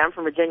I say that I'm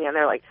from Virginia, and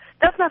they're like,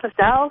 "That's not the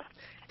South,"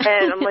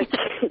 and I'm like,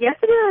 "Yes,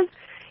 it is."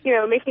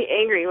 It makes me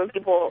angry when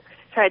people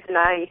try to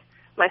deny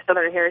my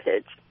Southern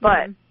heritage.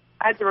 But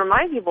I have to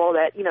remind people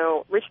that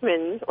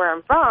Richmond, where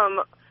I'm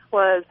from,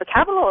 was the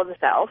capital of the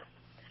South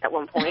at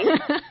one point.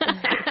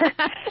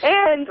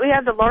 And we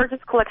have the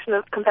largest collection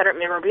of Confederate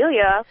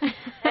memorabilia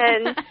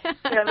and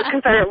the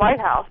Confederate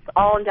Lighthouse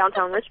all in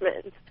downtown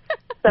Richmond.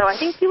 So I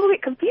think people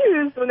get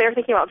confused when they're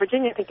thinking about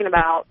Virginia, thinking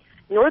about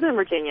Northern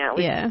Virginia,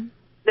 which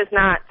is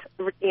not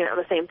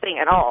the same thing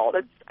at all.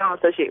 I don't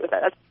associate with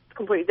that. That's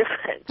completely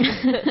different.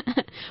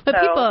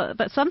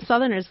 But some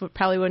Southerners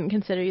probably wouldn't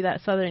consider you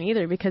that Southern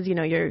either, because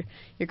your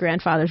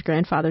grandfather's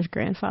grandfather's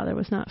grandfather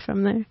was not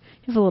from there. You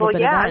have a little bit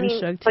of that in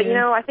Shug too. But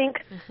I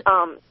think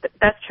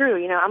that's true.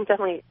 I'm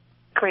definitely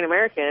Korean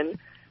American,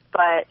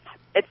 but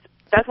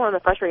that's one of the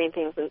frustrating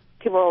things. And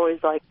people are always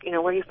like, where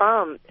are you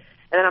from?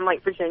 And then I'm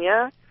like,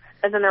 Virginia.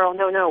 And then they're all,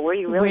 no, where are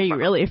you really from? Where are you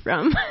really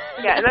from?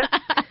 Yeah, and that's,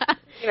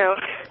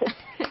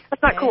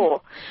 that's not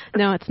cool.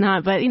 No, it's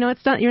not. But,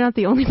 it's not. You're not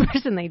the only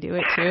person they do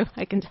it to.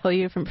 I can tell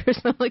you from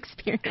personal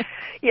experience.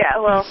 Yeah,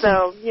 well,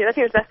 so, that's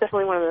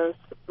definitely one of those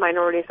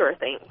minority sort of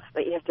things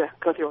that you have to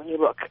go through when you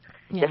look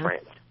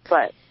different.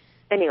 But,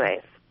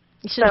 anyways.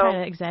 You should try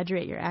to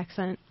exaggerate your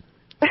accent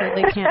so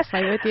they can't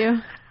fight with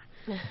you.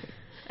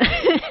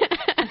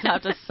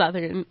 Adopt a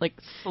Southern,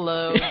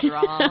 slow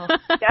drawl.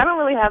 Yeah, I don't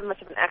really have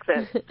much of an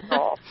accent at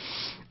all.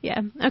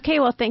 Yeah. Okay,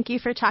 well, thank you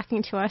for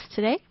talking to us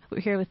today.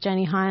 We're here with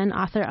Jenny Han,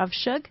 author of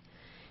Shug.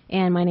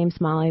 And my name's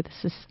Molly.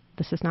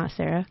 This is not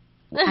Sarah.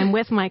 I'm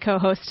with my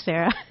co-host,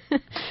 Sarah.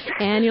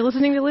 And you're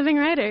listening to Living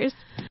Writers.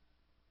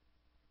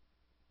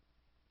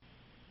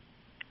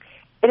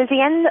 It is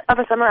the end of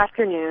a summer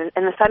afternoon,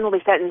 and the sun will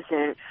be setting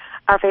soon,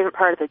 our favorite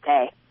part of the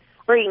day.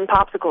 We're eating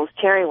popsicles,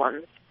 cherry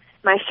ones.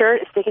 My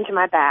shirt is sticking to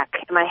my back,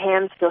 and my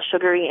hands feel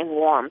sugary and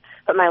warm,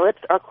 but my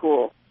lips are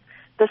cool.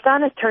 The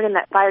sun has turned in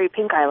that fiery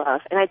pink I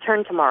love, and I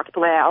turn to Mark the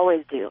way I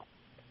always do.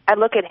 I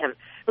look at him,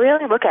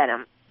 really look at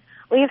him.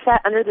 We have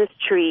sat under this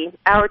tree,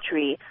 our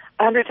tree,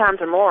 100 times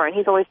or more, and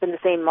he's always been the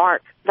same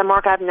Mark, the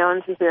Mark I've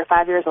known since we were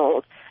 5 years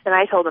old, and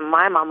I told him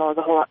my mama was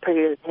a whole lot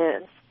prettier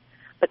than his.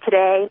 But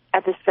today,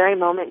 at this very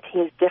moment, he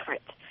is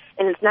different,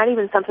 and it's not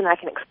even something I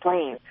can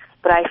explain,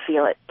 but I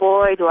feel it.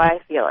 Boy, do I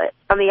feel it.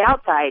 On the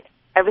outside,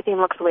 everything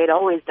looks the way it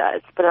always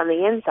does, but on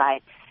the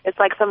inside, it's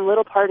like some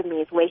little part of me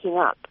is waking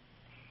up.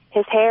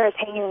 His hair is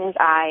hanging in his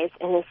eyes,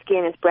 and his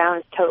skin is brown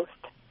as toast.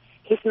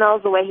 He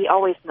smells the way he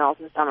always smells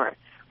in summer,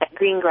 like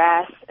green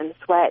grass and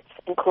sweat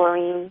and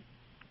chlorine.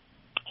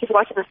 He's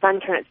watching the sun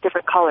turn its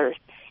different colors,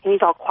 and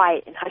he's all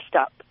quiet and hushed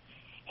up.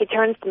 He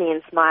turns to me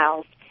and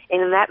smiles,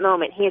 and in that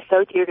moment, he is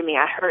so dear to me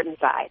I hurt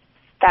inside.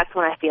 That's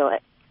when I feel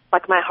it,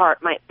 like my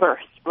heart might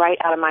burst right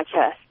out of my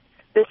chest.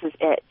 This is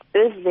it.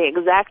 This is the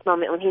exact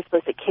moment when he's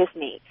supposed to kiss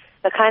me,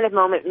 the kind of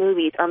moment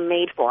movies are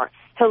made for.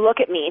 He'll look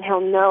at me, and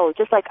he'll know,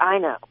 just like I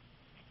know.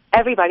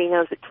 Everybody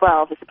knows that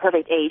 12 is the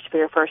perfect age for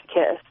your first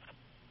kiss.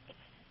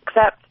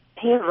 Except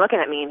he isn't looking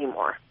at me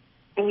anymore.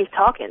 And he's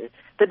talking.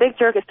 The big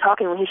jerk is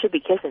talking when he should be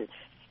kissing.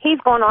 He's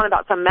going on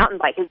about some mountain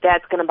bike his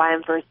dad's going to buy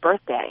him for his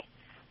birthday.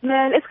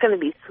 Man, it's going to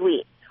be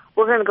sweet.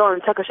 We're going to go on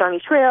the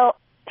Tuckashangi Trail.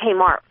 Hey,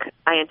 Mark,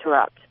 I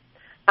interrupt.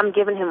 I'm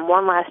giving him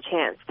one last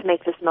chance to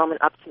make this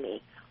moment up to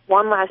me.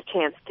 One last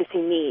chance to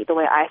see me the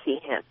way I see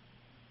him.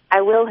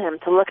 I will him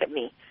to look at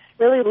me.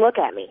 Really look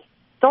at me.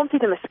 Don't see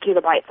the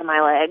mosquito bites on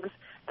my legs.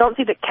 Don't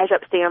see the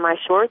ketchup stain on my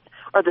shorts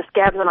or the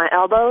scabs on my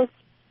elbows.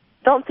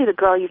 Don't see the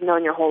girl you've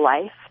known your whole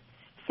life.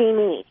 See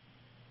me.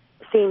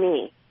 See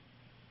me.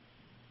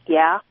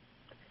 Yeah?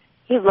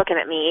 He's looking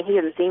at me, and he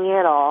doesn't see me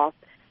at all.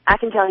 I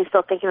can tell he's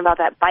still thinking about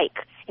that bike,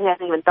 and he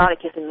hasn't even thought of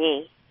kissing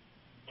me.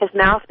 His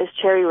mouth is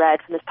cherry red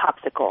from his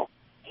popsicle.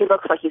 He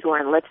looks like he's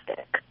wearing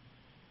lipstick.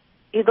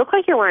 You look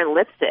like you're wearing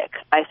lipstick,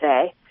 I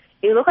say.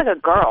 You look like a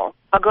girl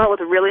with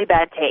really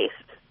bad taste.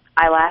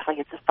 I laugh like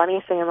it's the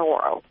funniest thing in the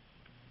world.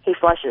 He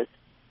flushes.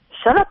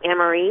 Shut up,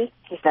 Anne-Marie,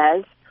 he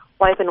says,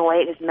 wiping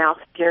away at his mouth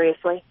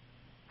furiously.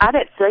 I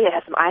bet Celia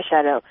has some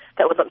eyeshadow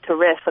that would look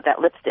terrific with that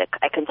lipstick,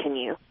 I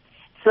continue.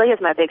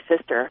 Celia's my big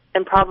sister,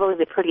 and probably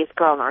the prettiest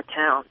girl in our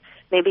town,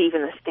 maybe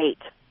even the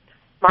state.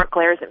 Mark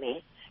glares at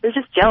me. You're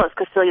just jealous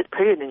because Celia's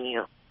prettier than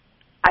you.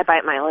 I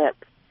bite my lip.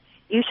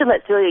 You should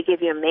let Celia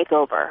give you a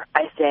makeover,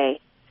 I say.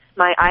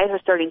 My eyes are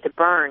starting to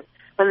burn.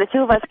 When the two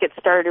of us get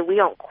started, we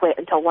don't quit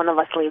until one of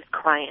us leaves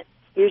crying.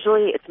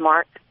 Usually it's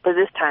Mark, but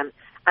this time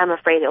I'm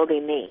afraid it will be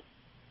me.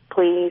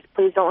 Please,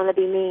 please don't let it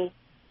be me.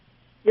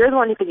 You're the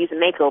one who could use a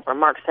makeover,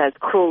 Mark says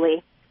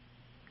cruelly.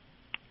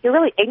 You're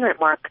really ignorant,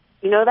 Mark.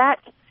 You know that?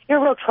 You're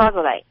a real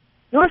troglodyte.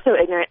 You're so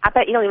ignorant, I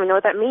bet you don't even know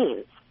what that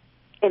means.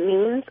 It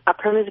means a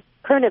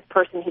primitive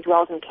person who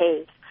dwells in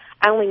caves.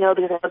 I only know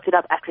because I looked it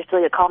up after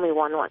Celia called me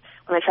one when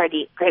I tried to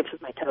eat grapes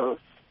with my toes.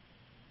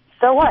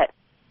 So what?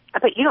 I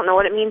bet you don't know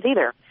what it means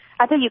either.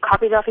 I bet you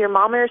copied it off your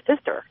mom or your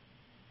sister.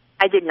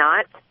 I did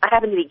not. I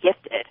happen to be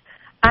gifted.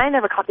 I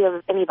never copy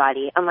of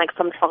anybody, unlike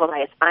some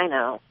troglodytes I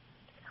know.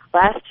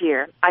 Last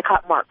year, I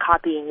caught Mark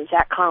copying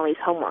Jack Connolly's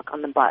homework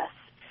on the bus.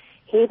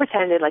 He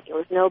pretended like it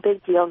was no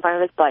big deal in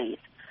front of his buddies,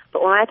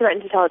 but when I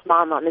threatened to tell his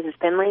mama, Mrs.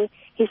 Finley,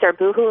 he started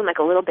boo-hooing like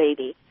a little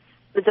baby.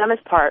 The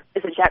dumbest part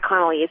is that Jack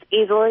Connolly is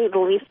easily the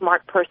least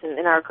smart person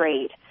in our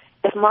grade.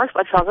 If Mark's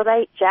a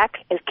troglodyte, Jack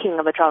is king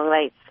of the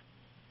troglodytes.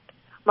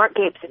 Mark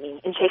gapes at me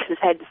and shakes his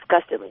head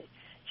disgustedly.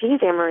 Geez,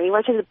 Anne-Marie,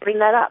 why'd you bring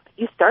that up?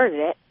 You started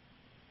it.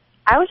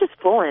 I was just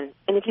fooling,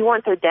 and if you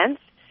weren't so dense,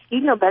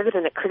 you'd know better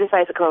than to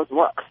criticize a girl's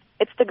looks.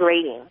 It's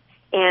degrading,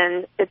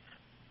 and it's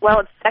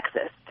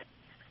sexist.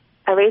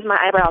 I raise my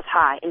eyebrows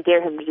high and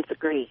dare him to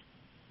disagree.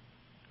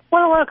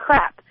 What a load of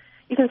crap.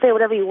 You can say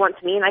whatever you want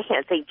to me, and I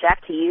can't say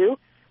Jack to you,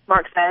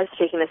 Mark says,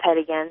 shaking his head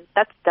again.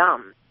 That's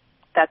dumb.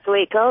 That's the way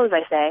it goes,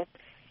 I say.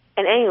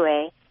 And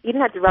anyway, you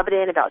didn't have to rub it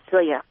in about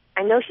Celia.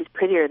 I know she's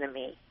prettier than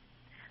me.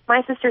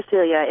 My sister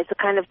Celia is the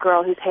kind of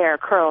girl whose hair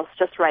curls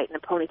just right in a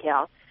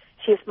ponytail.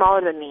 She is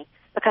smaller than me,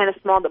 the kind of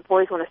small that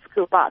boys want to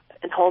scoop up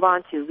and hold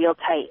on to real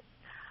tight.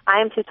 I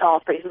am too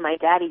tall for even my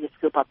daddy to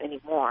scoop up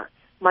anymore,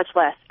 much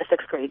less a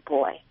sixth-grade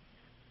boy.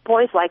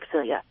 Boys like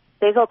Celia.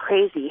 They go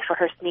crazy for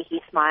her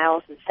sneaky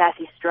smiles and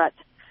sassy struts.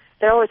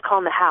 They're always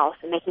calling the house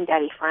and making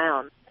Daddy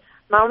frown.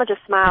 Mama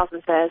just smiles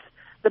and says,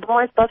 the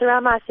boys buzz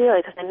around my Celia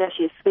because they know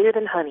she is sweeter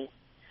than honey.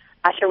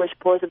 I sure wish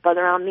boys would buzz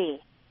around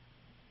me.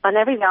 On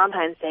every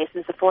Valentine's Day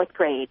since the 4th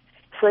grade,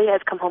 Celia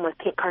has come home with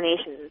pink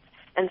carnations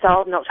and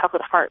solid milk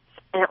chocolate hearts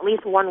and at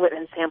least one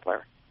Whitman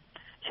sampler.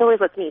 She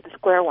always lets me eat the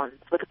square ones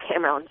with a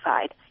camera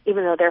inside,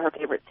 even though they're her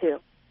favorite too.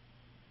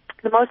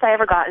 The most I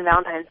ever got in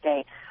Valentine's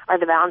Day are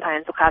the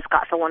Valentines the class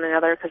got for one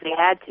another because they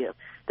had to,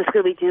 the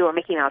Scooby-Doo or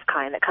Mickey Mouse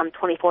kind that come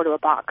 24 to a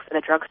box at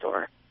a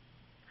drugstore.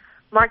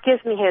 Mark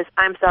gives me his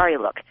I'm sorry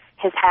look,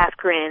 his half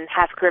grin,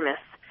 half grimace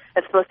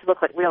that's supposed to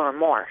look like real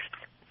remorse.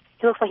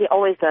 He looks like he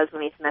always does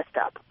when he's messed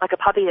up, like a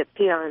puppy that's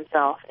peed on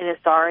himself and is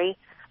sorry,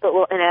 but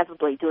will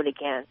inevitably do it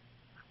again.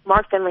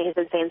 Mark Finley has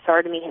been saying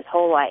sorry to me his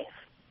whole life.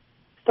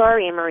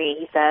 Sorry, Anne-Marie,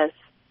 he says.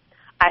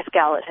 I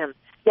scowl at him.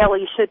 Yeah, well,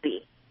 you should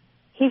be.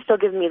 He's still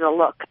giving me the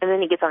look, and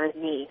then he gets on his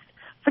knees.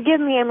 Forgive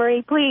me,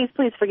 Anne-Marie. Please,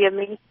 please forgive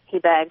me, he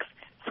begs,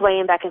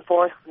 swaying back and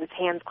forth with his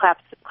hands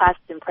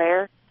clasped in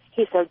prayer.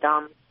 He's so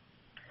dumb.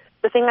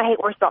 The thing I hate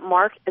worst about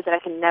Mark is that I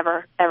can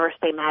never, ever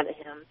stay mad at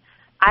him.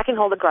 I can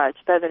hold a grudge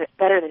better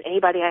than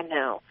anybody I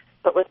know,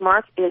 but with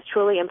Mark, it is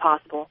truly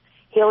impossible.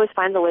 He always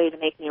finds a way to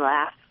make me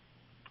laugh.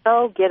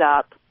 Oh, get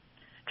up.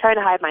 Trying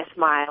to hide my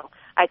smile,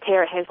 I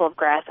tear a handful of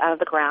grass out of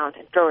the ground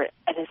and throw it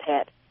at his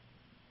head.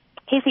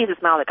 He sees a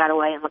smile that got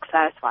away and looks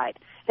satisfied.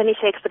 Then he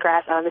shakes the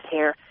grass out of his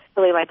hair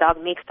the way my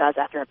dog Meeks does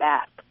after a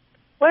bath.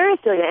 Where is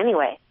Celia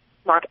anyway?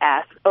 Mark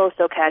asks, oh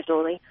so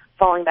casually,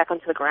 falling back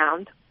onto the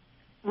ground.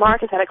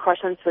 Mark has had a crush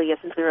on Celia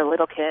since we were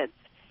little kids.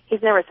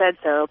 He's never said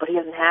so, but he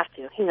doesn't have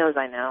to. He knows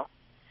I know.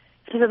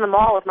 She's in the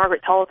mall with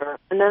Margaret Tulliver,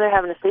 and then they're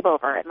having a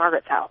sleepover at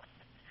Margaret's house.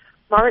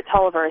 Margaret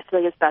Tulliver is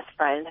Celia's best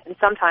friend, and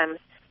sometimes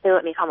they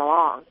let me come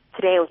along.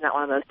 Today was not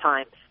one of those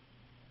times.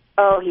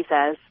 Oh, he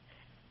says,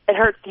 it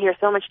hurts to hear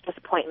so much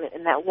disappointment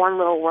in that one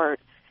little word,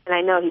 and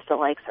I know he still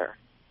likes her.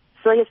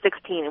 Celia's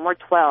 16 and we're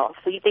 12,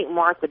 so you'd think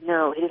Mark would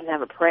know he doesn't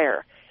have a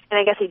prayer. And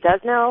I guess he does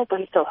know, but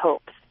he still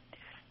hopes.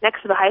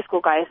 Next to the high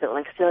school guys that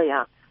like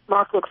Celia,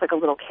 Mark looks like a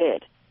little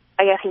kid.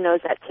 I guess he knows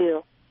that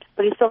too.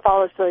 But he still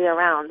follows Celia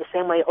around the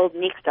same way old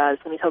Meeks does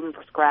when he's hoping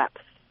for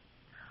scraps.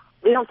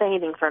 We don't say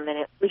anything for a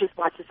minute. We just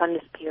watch the sun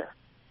disappear.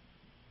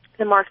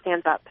 Then Mark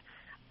stands up.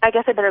 I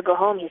guess I better go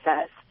home, he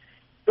says.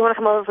 You want to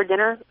come over for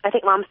dinner? I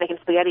think Mom's making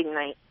spaghetti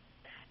tonight.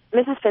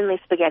 Mrs. Finley's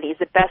spaghetti is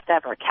the best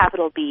ever,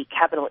 capital B,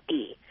 capital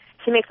E.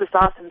 She makes the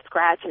sauce from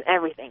scratch and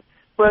everything.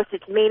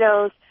 Roasted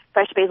tomatoes,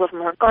 fresh basil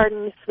from her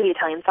garden, sweet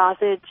Italian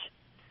sausage.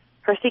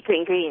 Her secret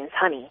ingredient is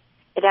honey.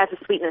 It adds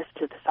a sweetness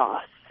to the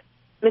sauce.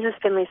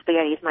 Mrs. Finley's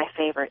spaghetti is my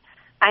favorite.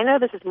 I know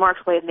this is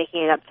Mark's way of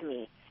making it up to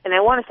me, and I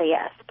want to say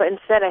yes, but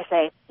instead I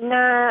say,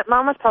 nah,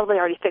 Mama's probably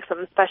already fixed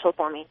something special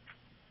for me.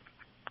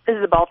 This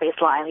is a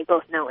bald-faced lie, and we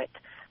both know it.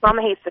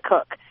 Mama hates to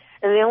cook,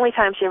 and the only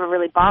time she ever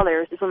really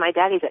bothers is when my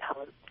daddy's at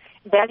home.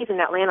 Daddy's in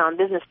Atlanta on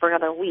business for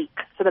another week,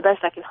 so the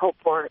best I can hope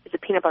for is a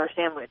peanut butter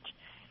sandwich,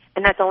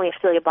 and that's only if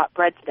Celia bought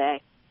bread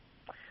today.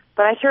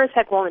 But I sure as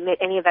heck won't admit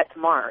any of that to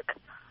Mark.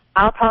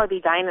 I'll probably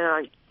be dining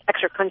on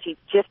extra crunchy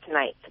Jif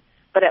tonight,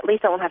 but at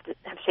least I won't have to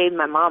have shaved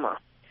my mama.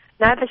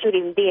 Not that she would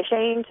even be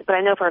ashamed, but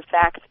I know for a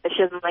fact that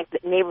she doesn't like the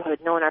neighborhood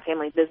knowing our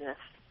family business.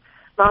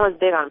 Mama's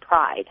big on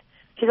pride.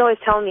 She's always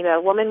telling me that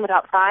a woman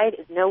without pride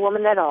is no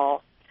woman at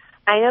all.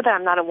 I know that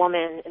I'm not a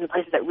woman in the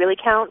places that really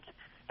count,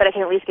 but I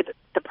can at least get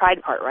the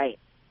pride part right.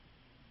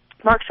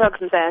 Mark shrugs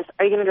and says,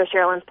 are you going to go to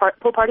Sherilyn's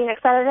pool party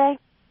next Saturday?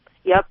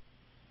 Yep.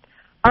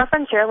 Our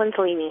friend Sherilyn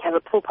Tellini has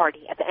a pool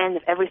party at the end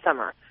of every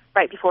summer,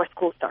 right before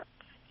school starts.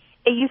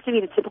 It used to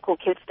be the typical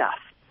kid stuff,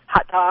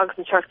 hot dogs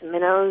and sharks and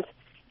minnows,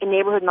 and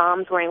neighborhood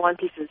moms wearing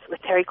one-pieces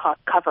with terry cloth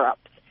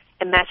cover-ups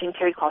and matching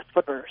terry cloth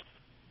slippers.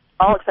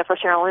 All except for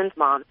Sherilyn's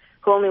mom,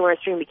 who only wears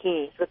string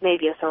bikinis with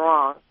maybe a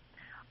sarong.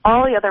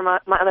 All the other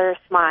mothers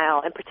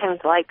smile and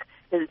pretend to like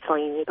Mrs.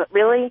 Tellini, but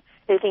really,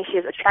 they think she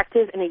is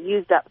attractive in a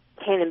used-up,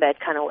 tan-in-bed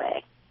kind of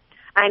way.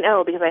 I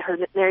know because I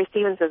heard Mary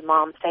Stevens'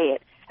 mom say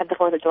it at the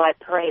 4th of July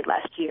parade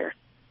last year.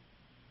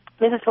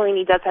 Mrs.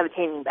 Tellini does have a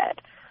tanning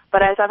bed,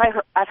 but as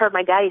I've heard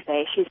my daddy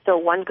say, she's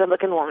still one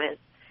good-looking woman.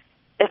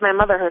 If my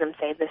mother heard him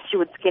say this, she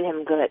would skin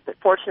him good, but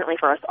fortunately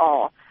for us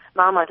all,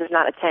 Mama does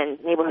not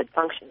attend neighborhood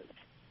functions.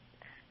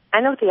 I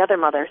know what the other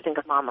mothers think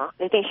of Mama.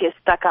 They think she is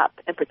stuck up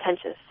and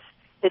pretentious.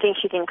 They think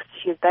she thinks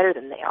she is better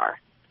than they are.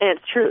 And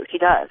it's true, she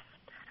does.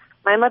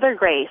 My mother,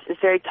 Grace, is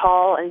very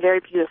tall and very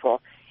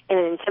beautiful in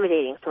an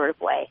intimidating sort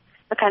of way,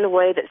 the kind of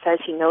way that says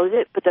she knows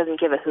it but doesn't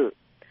give a hoot.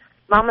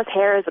 Mama's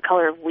hair is the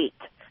color of wheat,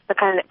 the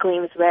kind that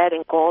gleams red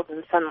and gold in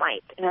the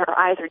sunlight, and her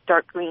eyes are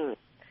dark green.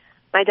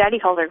 My daddy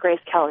calls her Grace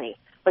Kelly,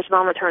 which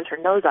Mama turns her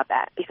nose up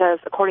at because,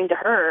 according to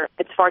her,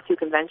 it's far too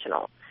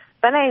conventional.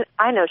 But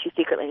I know she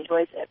secretly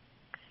enjoys it.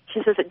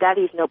 She says that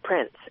Daddy's no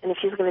prince, and if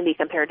she's going to be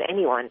compared to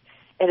anyone,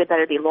 it had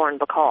better be Lauren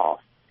Bacall.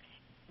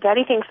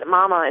 Daddy thinks that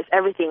Mama is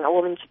everything a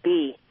woman should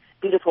be,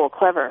 beautiful,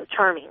 clever,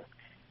 charming.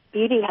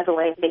 Beauty has a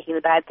way of making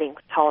the bad things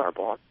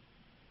tolerable.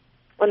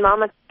 When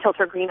Mama tilts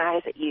her green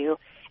eyes at you,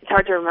 it's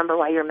hard to remember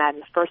why you're mad in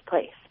the first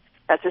place.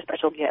 That's her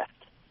special gift.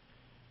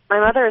 My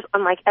mother is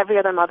unlike every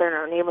other mother in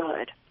our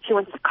neighborhood. She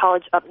went to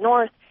college up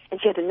north,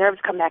 and she had the nerve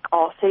to come back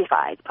all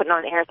cityfied, putting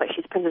on airs like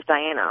she's Princess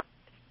Diana.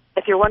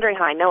 If you're wondering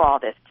how I know all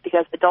this, it's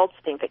because adults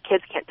think that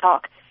kids can't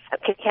talk,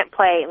 can't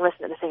play and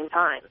listen at the same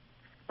time.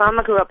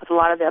 Mama grew up with a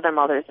lot of the other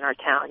mothers in our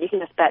town. You can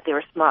just bet they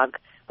were smug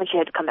when she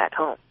had to come back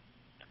home.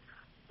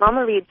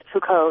 Mama reads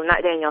Foucault,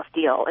 not Danielle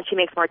Steele, and she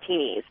makes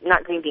martinis,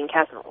 not green bean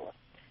casserole.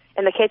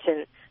 In the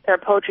kitchen, there are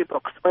poetry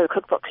books where the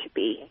cookbook should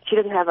be. She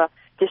doesn't have a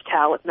dish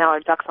towel with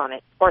mallard ducks on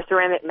it, or a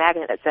ceramic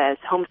magnet that says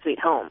Home Sweet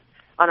Home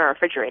on our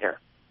refrigerator.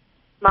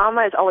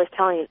 Mama is always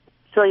telling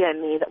Celia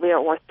and me that we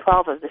are worth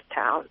 12 of this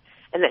town,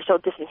 and that she'll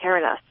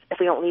disinherit us if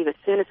we don't leave as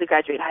soon as we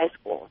graduate high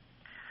school.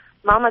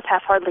 Mama's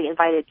half-heartedly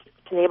invited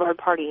to neighborhood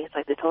parties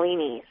like the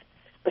Tellinis,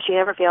 but she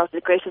never fails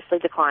to graciously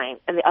decline,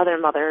 and the other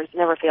mothers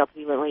never fail to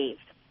be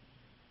relieved.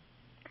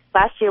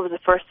 Last year was the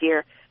first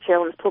year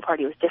Sherilyn's pool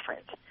party was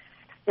different.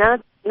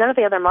 None of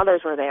the other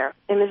mothers were there,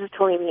 and Mrs.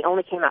 Tellini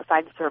only came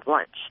outside to serve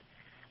lunch.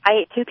 I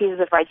ate 2 pieces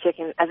of fried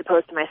chicken as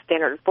opposed to my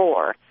standard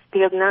 4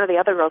 because none of the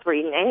other girls were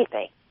eating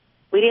anything.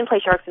 We didn't play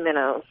sharks and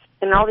minnows,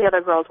 and all the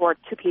other girls wore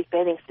 2-piece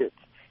bathing suits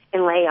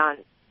and lay on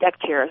deck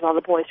chairs while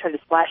the boys tried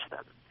to splash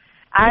them.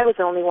 I was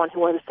the only one who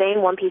wore the same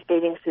 1-piece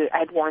bathing suit I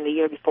had worn the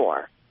year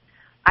before.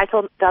 I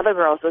told the other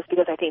girls it was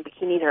because I think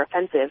bikinis are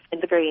offensive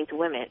and degrading to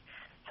women,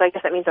 so I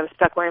guess that means I'm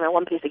stuck wearing my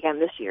 1-piece again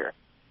this year.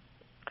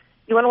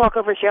 You want to walk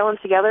over to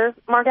Sherilyn's together?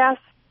 Mark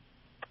asks.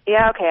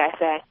 Yeah, okay, I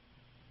say.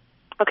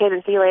 Okay,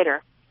 then see you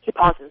later. He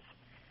pauses.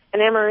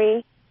 And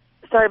Anne-Marie,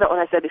 sorry about what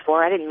I said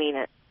before. I didn't mean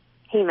it.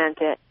 He meant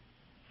it.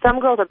 Some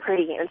girls are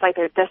pretty, and it's like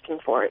they're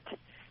destined for it.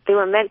 They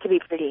were meant to be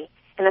pretty.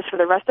 And as for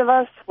the rest of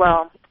us,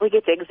 well, we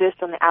get to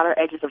exist on the outer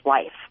edges of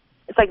life.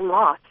 It's like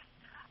moths.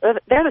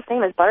 They're the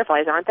same as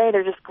butterflies, aren't they?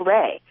 They're just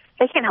gray.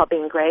 They can't help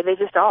being gray. They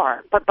just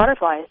are. But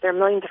butterflies, they're a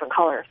million different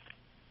colors.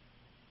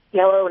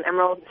 Yellow and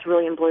emerald and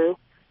cerulean blue.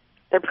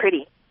 They're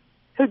pretty.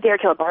 Who'd dare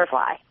kill a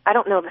butterfly? I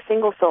don't know of a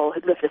single soul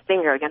who'd lift a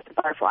finger against a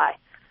butterfly.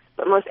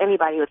 But most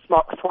anybody would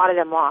swat at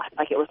him off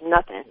like it was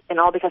nothing, and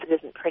all because it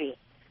isn't pretty.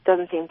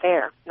 Doesn't seem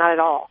fair. Not at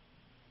all.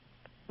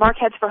 Mark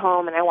heads for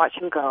home, and I watch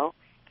him go,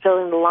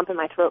 feeling the lump in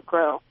my throat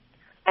grow.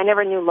 I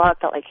never knew love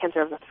felt like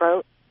cancer of the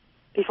throat.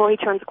 Before he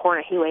turns the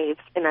corner, he waves,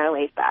 and I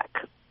wave back.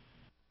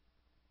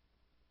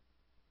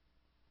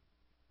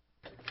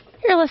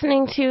 You're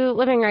listening to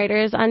Living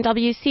Writers on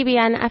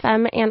WCBN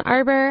FM Ann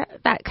Arbor.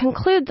 That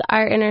concludes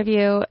our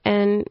interview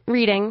and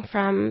reading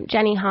from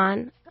Jenny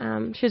Han.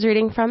 She was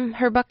reading from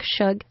her book,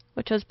 Shug,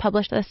 which was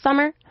published this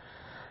summer.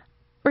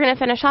 We're going to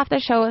finish off the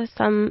show with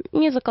some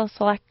musical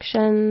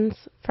selections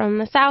from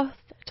the South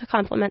to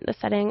complement the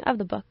setting of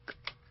the book.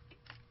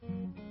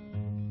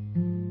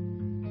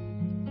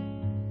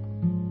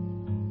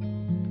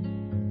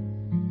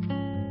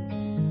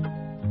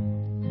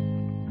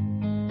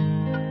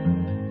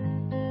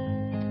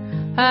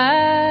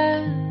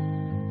 I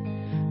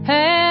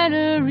had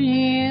a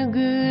real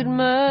good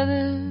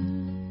mother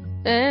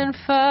and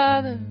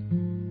father.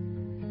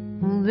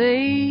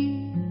 They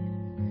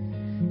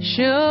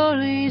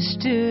surely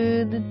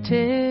stood the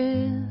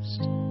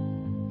test.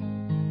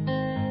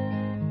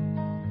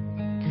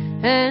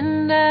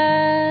 And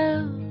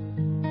now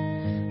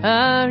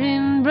are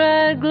in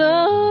bright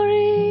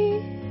glory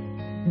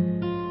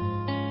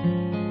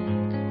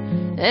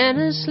and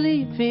are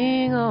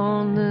sleeping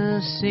on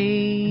the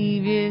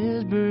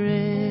Savior's breast.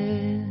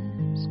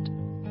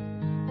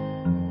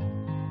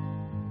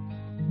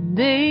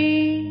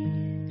 They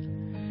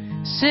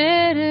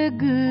set a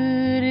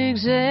good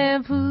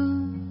example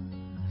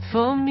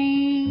for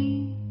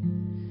me,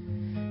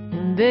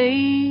 and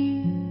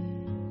they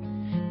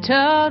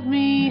taught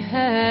me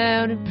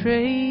how to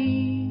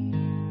pray.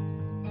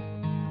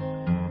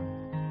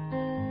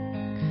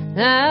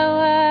 Now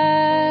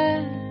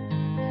I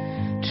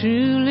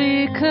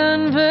truly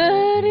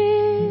converted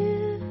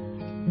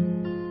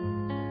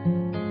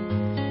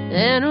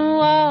and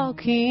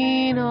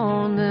walking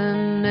on the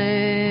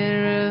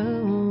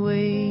narrow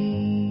way.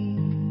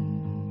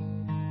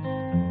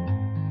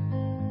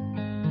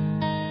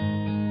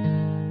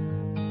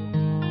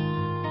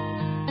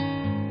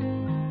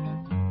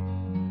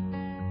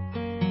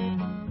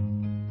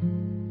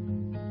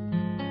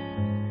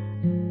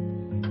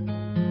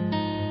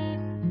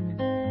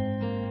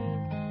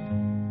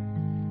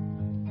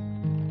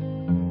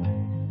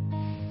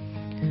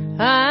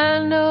 I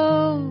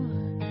know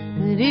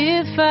that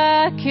if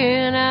I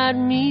cannot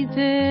meet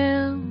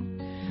them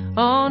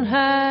on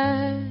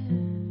high,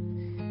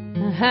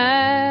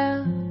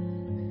 how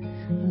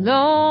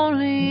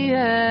lonely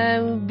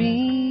I would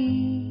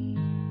be.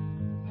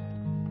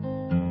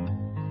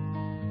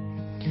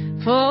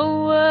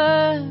 For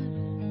what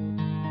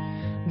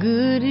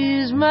good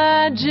is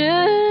my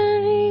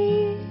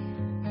journey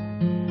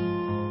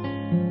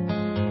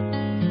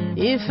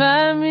if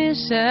I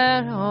miss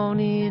out on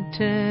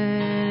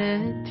eternity?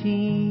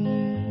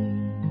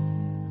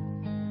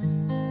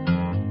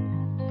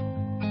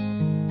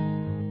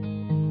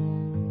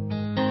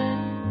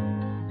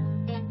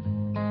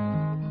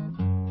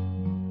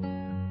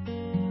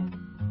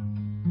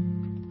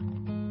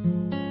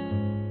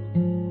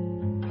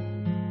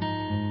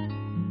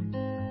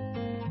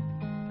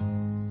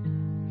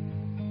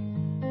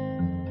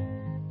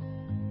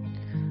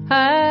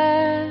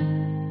 I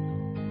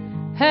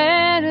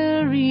had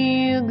a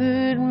real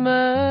good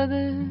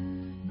mother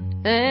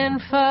and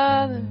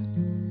father,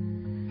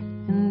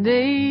 and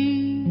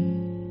they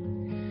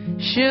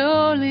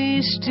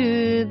surely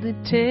stood the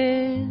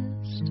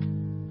test.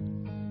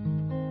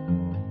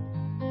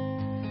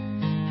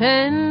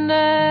 And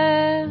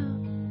now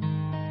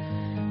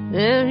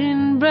they're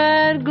in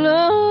bright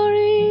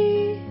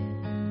glory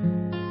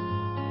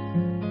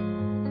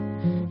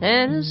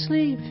and are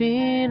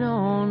sleeping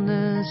on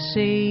the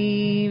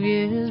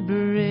Savior's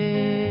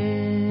breast.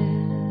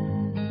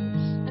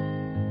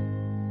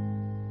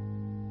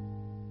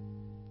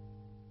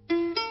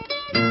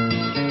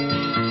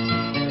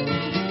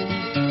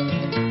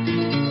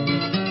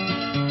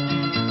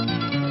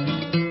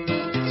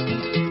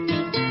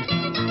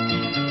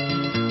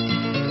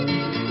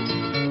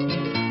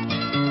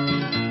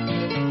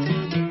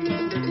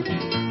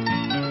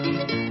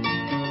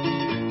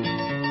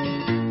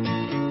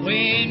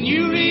 When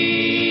you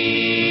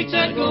reach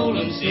that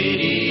golden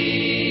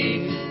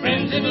city,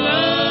 friends and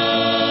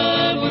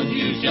loved ones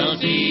you shall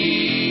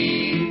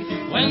see.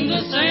 When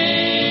the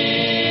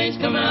saints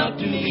come out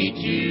to meet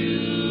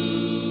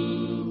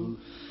you,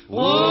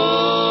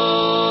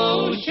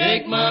 whoa,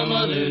 shake my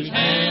mother's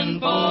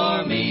hand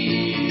for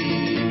me.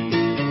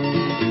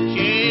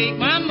 Shake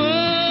my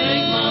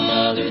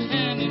mother's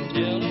hand and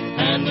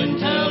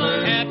tell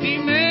her, happy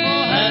may,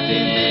 oh, happy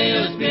may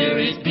your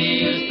spirits be,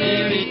 your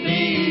spirits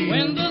be.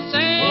 When the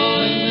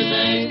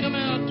saints come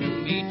out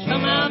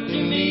to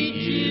meet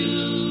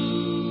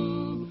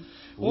you,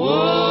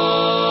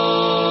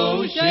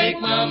 whoa, shake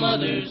my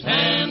mother's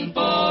hand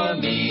for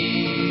me.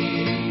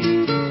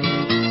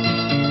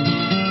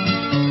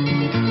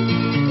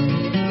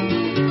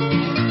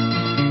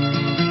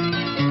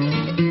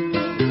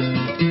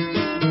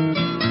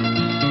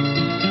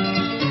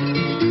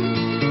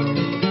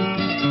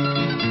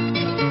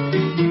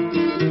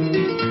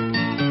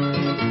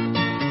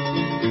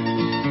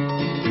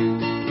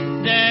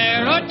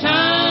 There are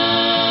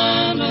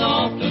times I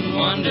often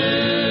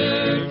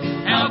wonder,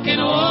 how can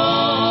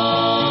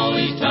all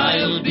these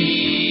trials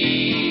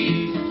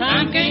be?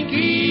 Time can't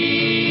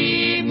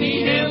keep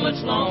me here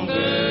much longer.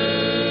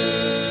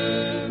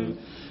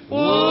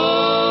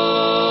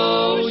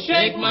 Whoa,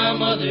 shake my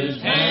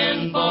mother's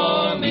hand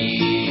for me.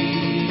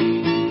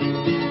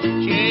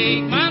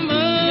 Shake my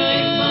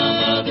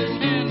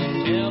mother's hand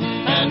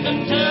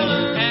and tell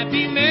her,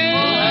 happy may,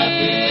 oh,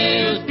 happy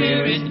may your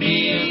spirits be,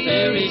 your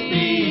spirits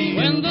be.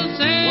 When the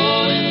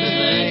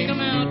saints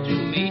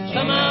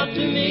come out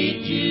to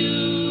meet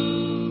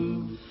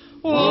you,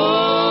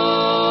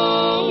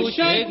 whoa,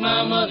 shake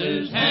my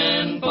mother's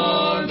hand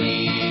for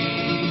me.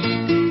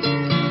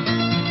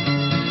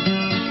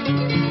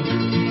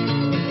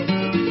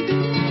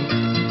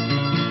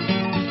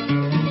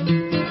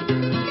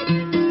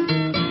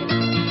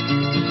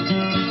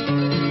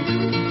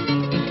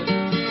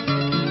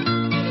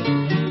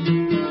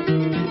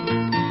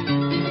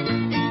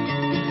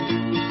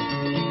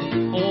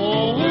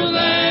 Over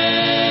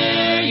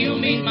there you'll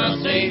meet my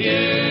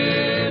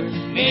Savior,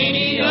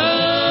 many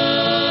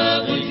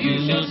others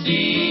you shall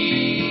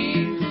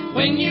see.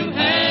 When you've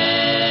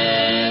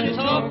had a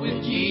talk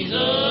with Jesus,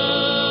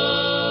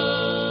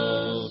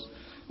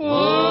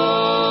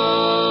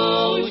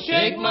 whoa,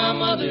 shake my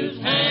mother's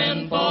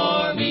hand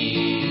for me.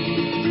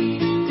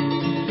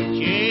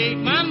 Shake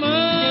my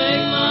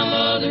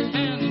mother's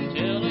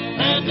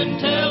hand and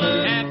tell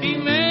her, happy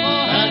may,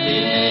 oh,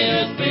 happy may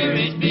your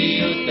spirits be,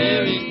 your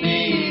spirits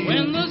be.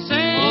 When the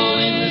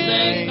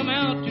saints come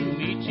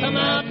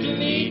out to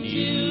meet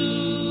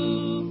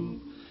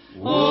you,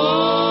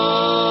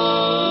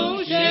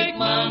 oh, shake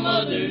my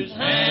mother's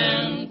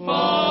hand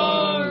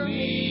for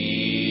me.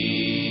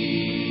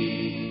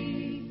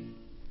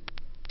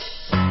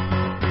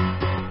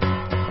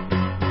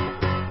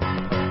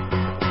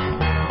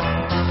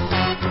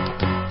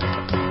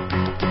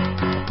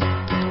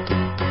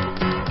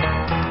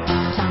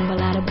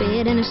 Tumble out of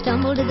bed and I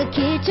stumble to the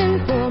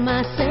kitchen, pour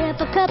myself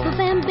a cup of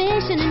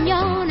ambition and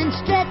yawn and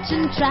stretch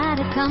and try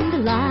to come to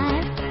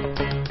life.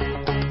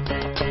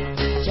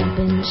 Jump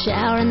in the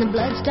shower and the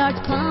blood starts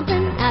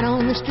pumping. Out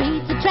on the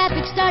street the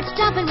traffic starts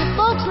jumping with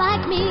folks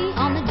like me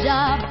on the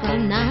job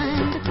from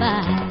 9 to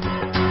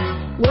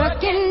 5.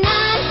 Working 9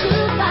 to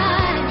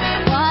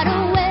 5, what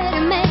a way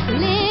to make a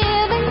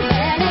living.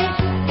 Barely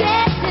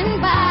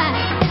getting by,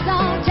 it's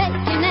all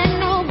taking and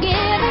no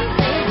giving.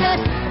 They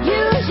just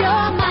use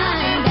your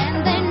mind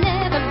and they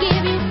never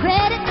give you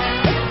credit.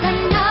 It's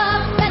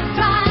enough that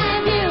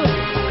drive you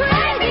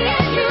crazy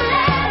if you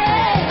let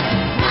it.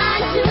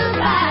 9 to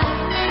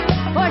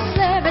 5 for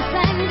service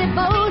and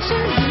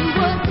devotion. You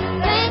would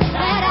think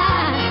that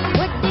I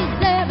would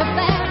deserve a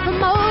fair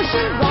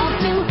promotion. Want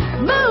to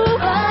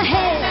move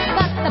ahead,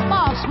 but the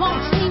boss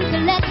won't seem to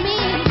let me.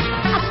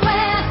 I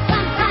swear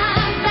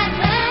sometimes that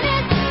man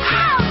is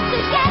out to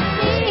get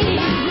me.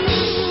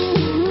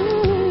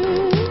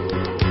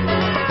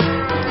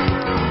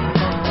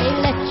 They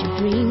let you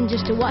dream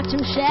just to watch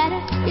them shatter.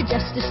 You're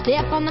just a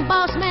step on the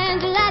boss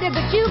man's ladder,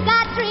 but you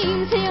got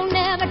dreams he'll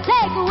never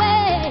take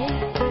away.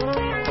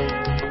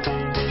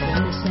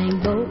 In the same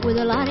boat with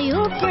a lot of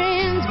your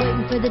friends,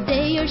 waiting for the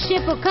day your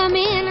ship will come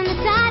in and the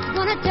tide's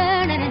gonna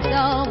turn and it's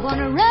all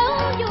gonna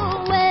roll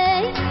your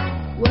way.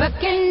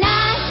 Working 9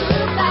 to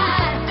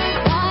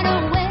 5, what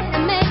a way to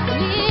make a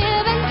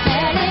living.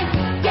 Barely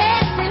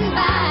getting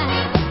by,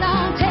 it's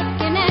all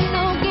taking and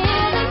no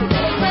giving.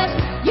 They just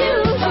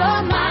use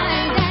your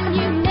mind and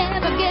you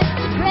never get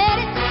the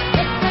credit.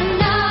 It's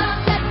enough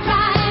that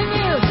drive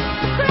you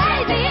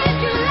crazy if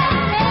you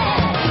let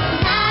it.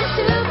 9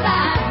 to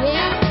 5,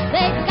 yeah,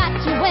 they've got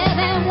you where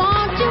they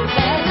want you.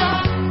 There's a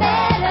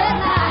better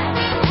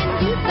life, and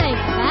you think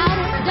about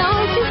it,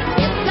 don't you?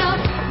 It's a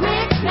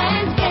rich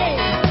man's game,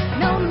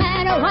 no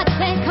matter what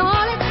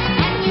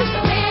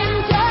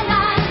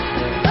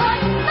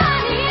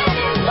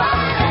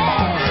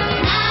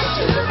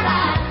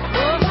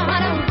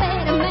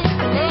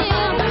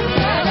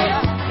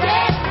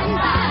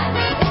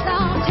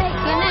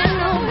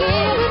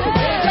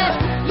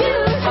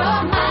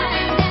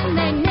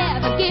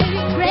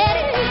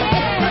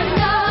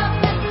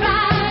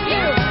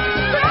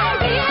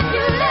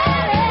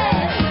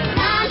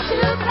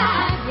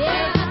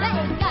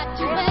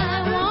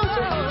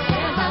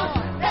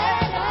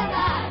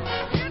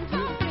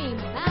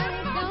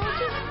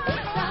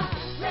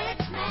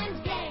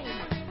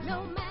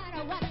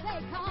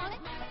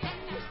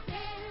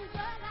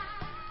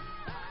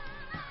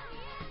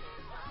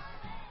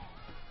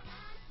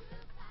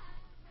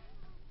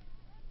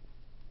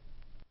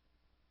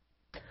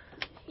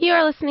You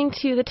are listening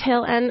to the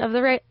tail end of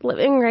the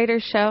Living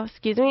Writers Show,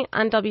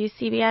 on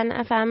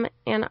WCBN FM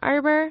Ann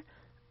Arbor.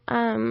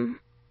 We're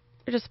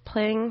just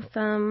playing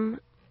some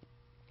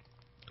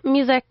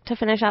music to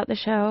finish out the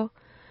show.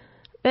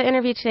 The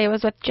interview today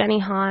was with Jenny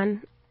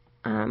Han,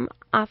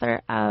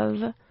 author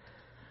of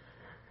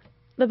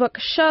the book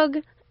Shug,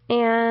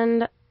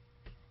 and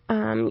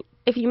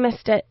if you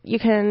missed it, you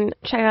can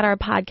check out our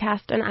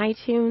podcast on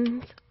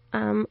iTunes.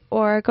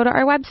 Or go to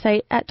our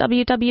website at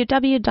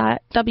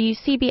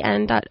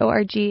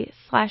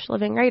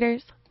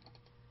www.wcbn.org/livingwriters.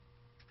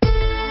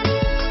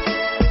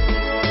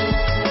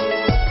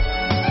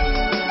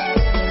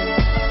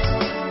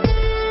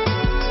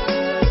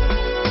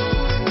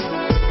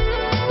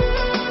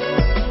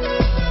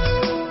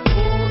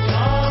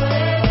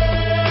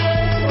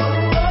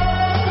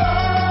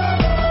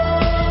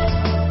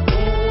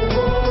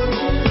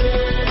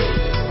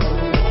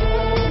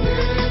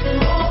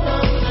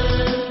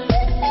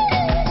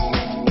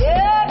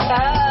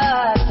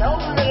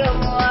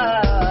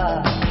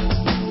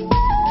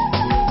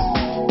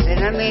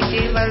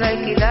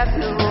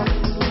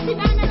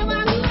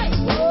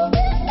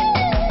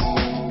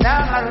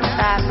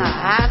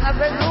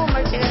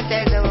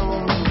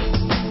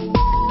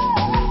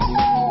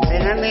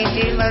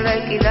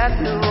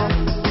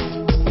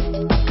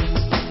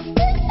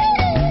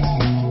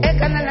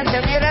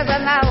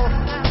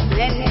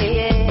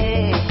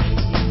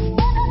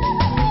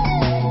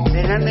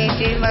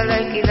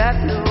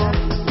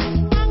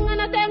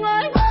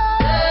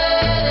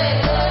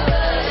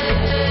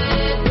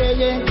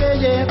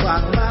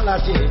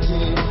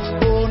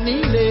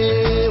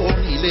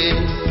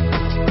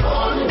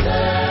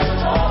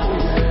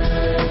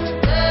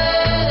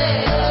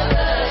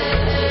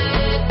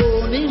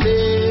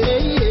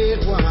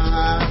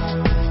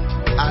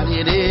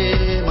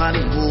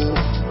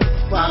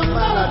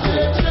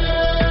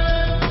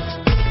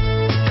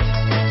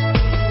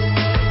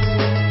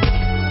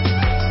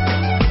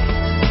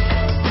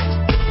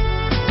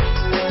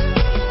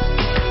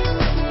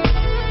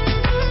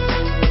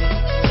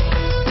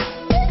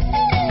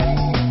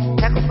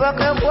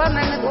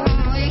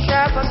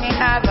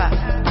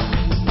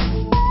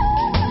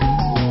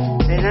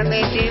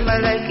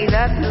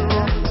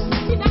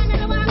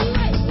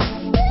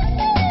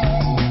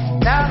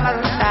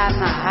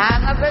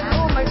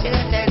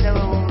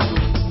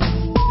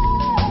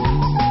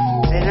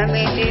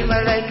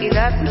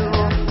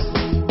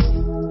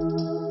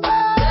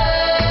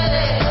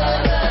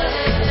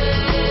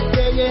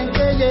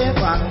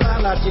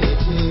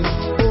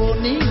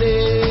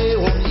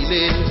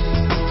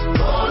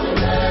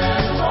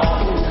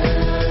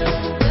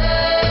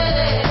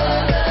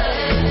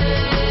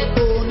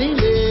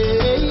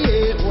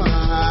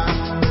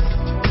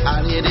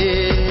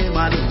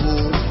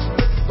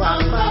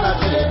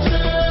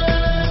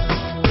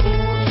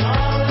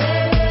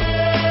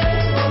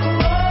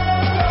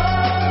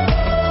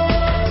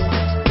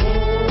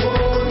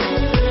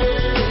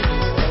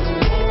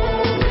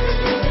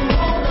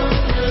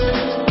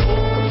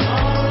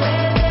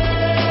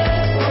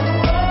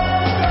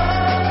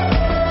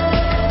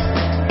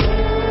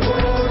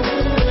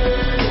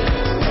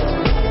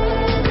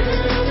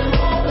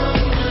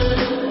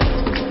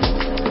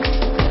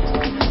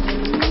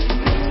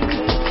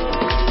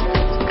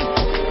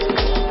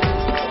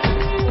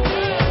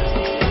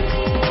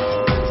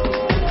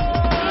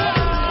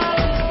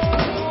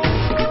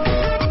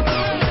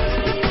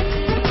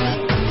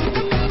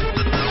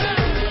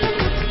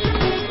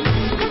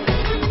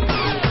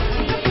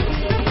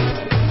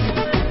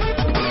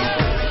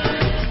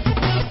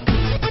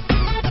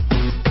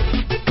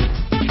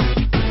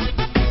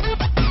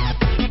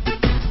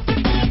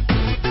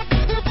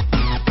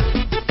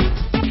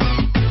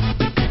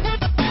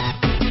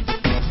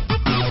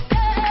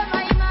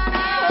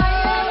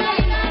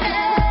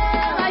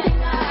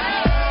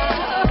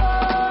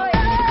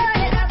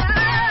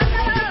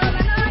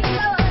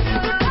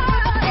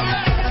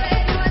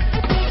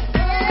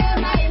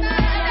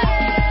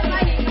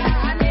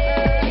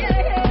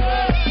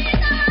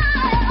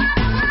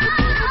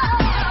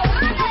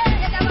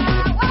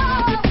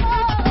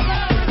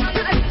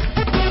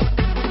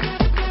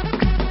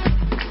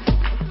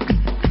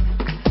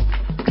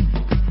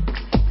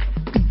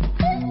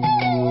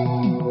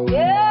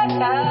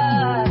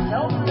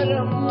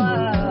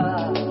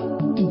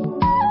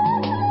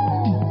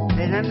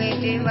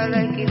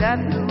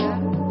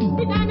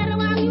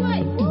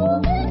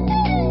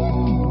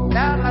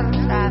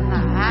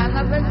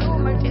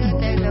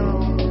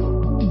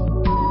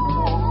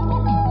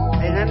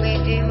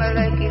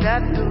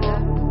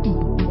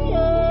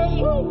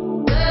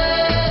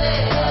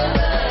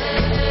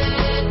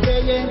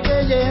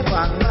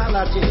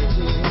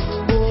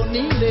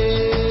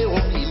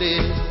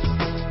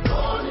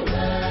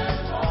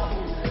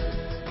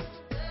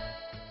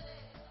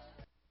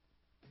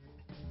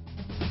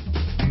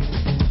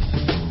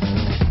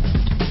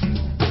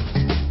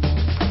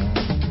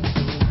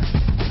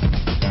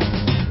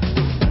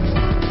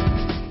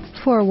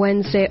 For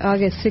Wednesday,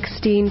 August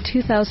 16,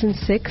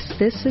 2006,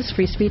 this is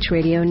Free Speech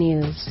Radio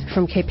News.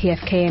 From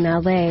KPFK in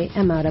LA,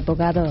 I'm Maura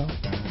Bogado.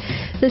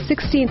 The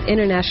 16th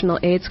International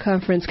AIDS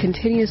Conference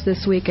continues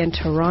this week in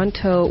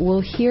Toronto.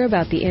 We'll hear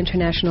about the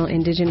International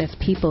Indigenous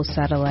Peoples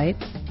Satellite.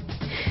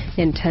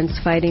 Intense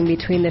fighting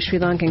between the Sri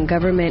Lankan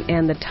government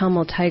and the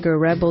Tamil Tiger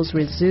rebels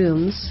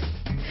resumes.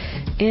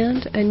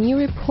 And a new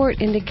report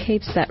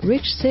indicates that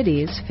rich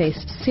cities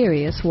face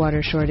serious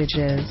water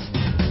shortages.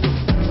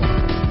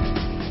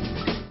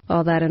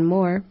 All that and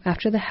more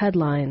after the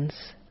headlines.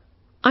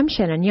 I'm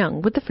Shannon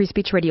Young with the Free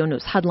Speech Radio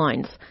News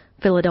headlines.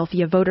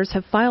 Philadelphia voters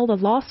have filed a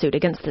lawsuit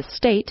against the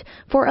state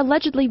for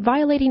allegedly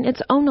violating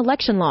its own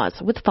election laws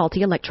with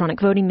faulty electronic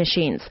voting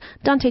machines.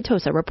 Dante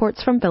Tosa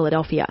reports from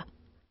Philadelphia.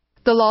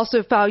 The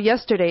lawsuit filed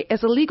yesterday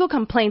is a legal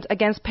complaint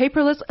against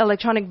paperless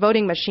electronic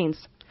voting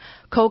machines.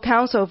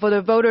 Co-counsel for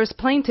the voters'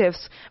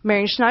 plaintiffs,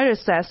 Marion Schneider,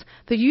 says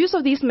the use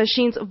of these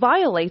machines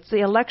violates the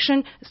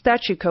Election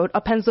Statute Code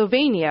of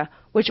Pennsylvania,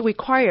 which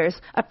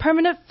requires a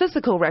permanent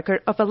physical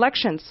record of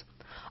elections.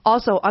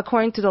 Also,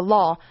 according to the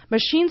law,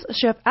 machines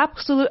should have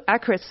absolute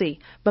accuracy,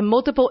 but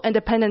multiple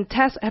independent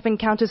tests have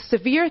encountered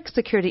severe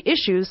security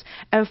issues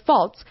and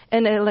faults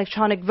in the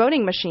electronic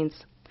voting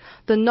machines.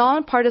 The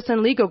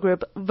non-partisan legal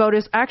group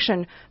Voters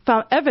Action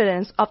found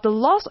evidence of the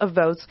loss of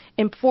votes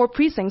in 4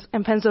 precincts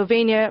in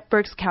Pennsylvania,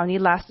 Berks County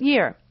last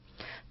year.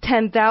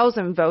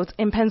 10,000 votes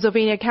in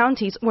Pennsylvania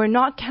counties were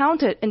not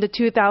counted in the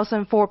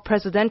 2004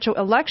 presidential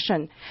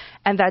election,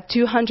 and that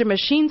 200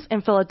 machines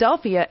in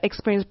Philadelphia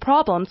experienced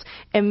problems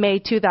in May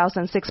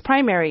 2006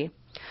 primary.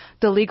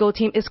 The legal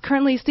team is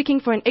currently seeking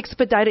for an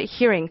expedited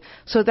hearing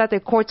so that the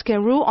courts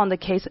can rule on the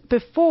case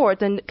before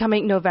the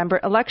coming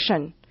November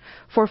election.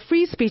 For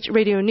Free Speech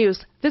Radio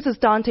News, this is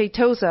Dante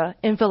Tosa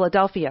in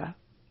Philadelphia.